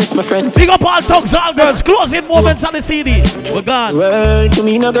out, I'm miss my friend. Big up all thugs, all girls. Closing moments on the CD. We're gone. World to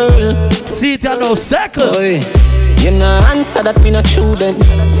me no girl. See it no circle. Boy, you no answer that me no true then.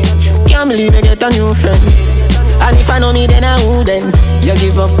 Can't believe you get a new friend. And if I know me then I wouldn't. You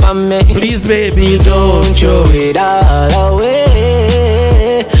give up on me. Please baby, don't throw it all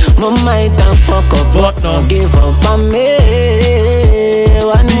away. My might and fuck up, but no give up on me.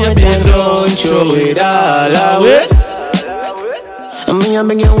 One more time, don't throw it all away. I mean, I've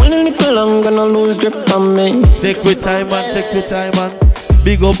been getting a little long, gonna lose grip on me. Take with time, man.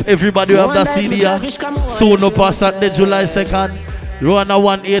 Big up everybody who have that CD here. Soon up on Saturday, July 2nd. Run a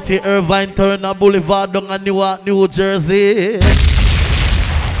 180 Irvine Turner Boulevard down in Newark, New Jersey.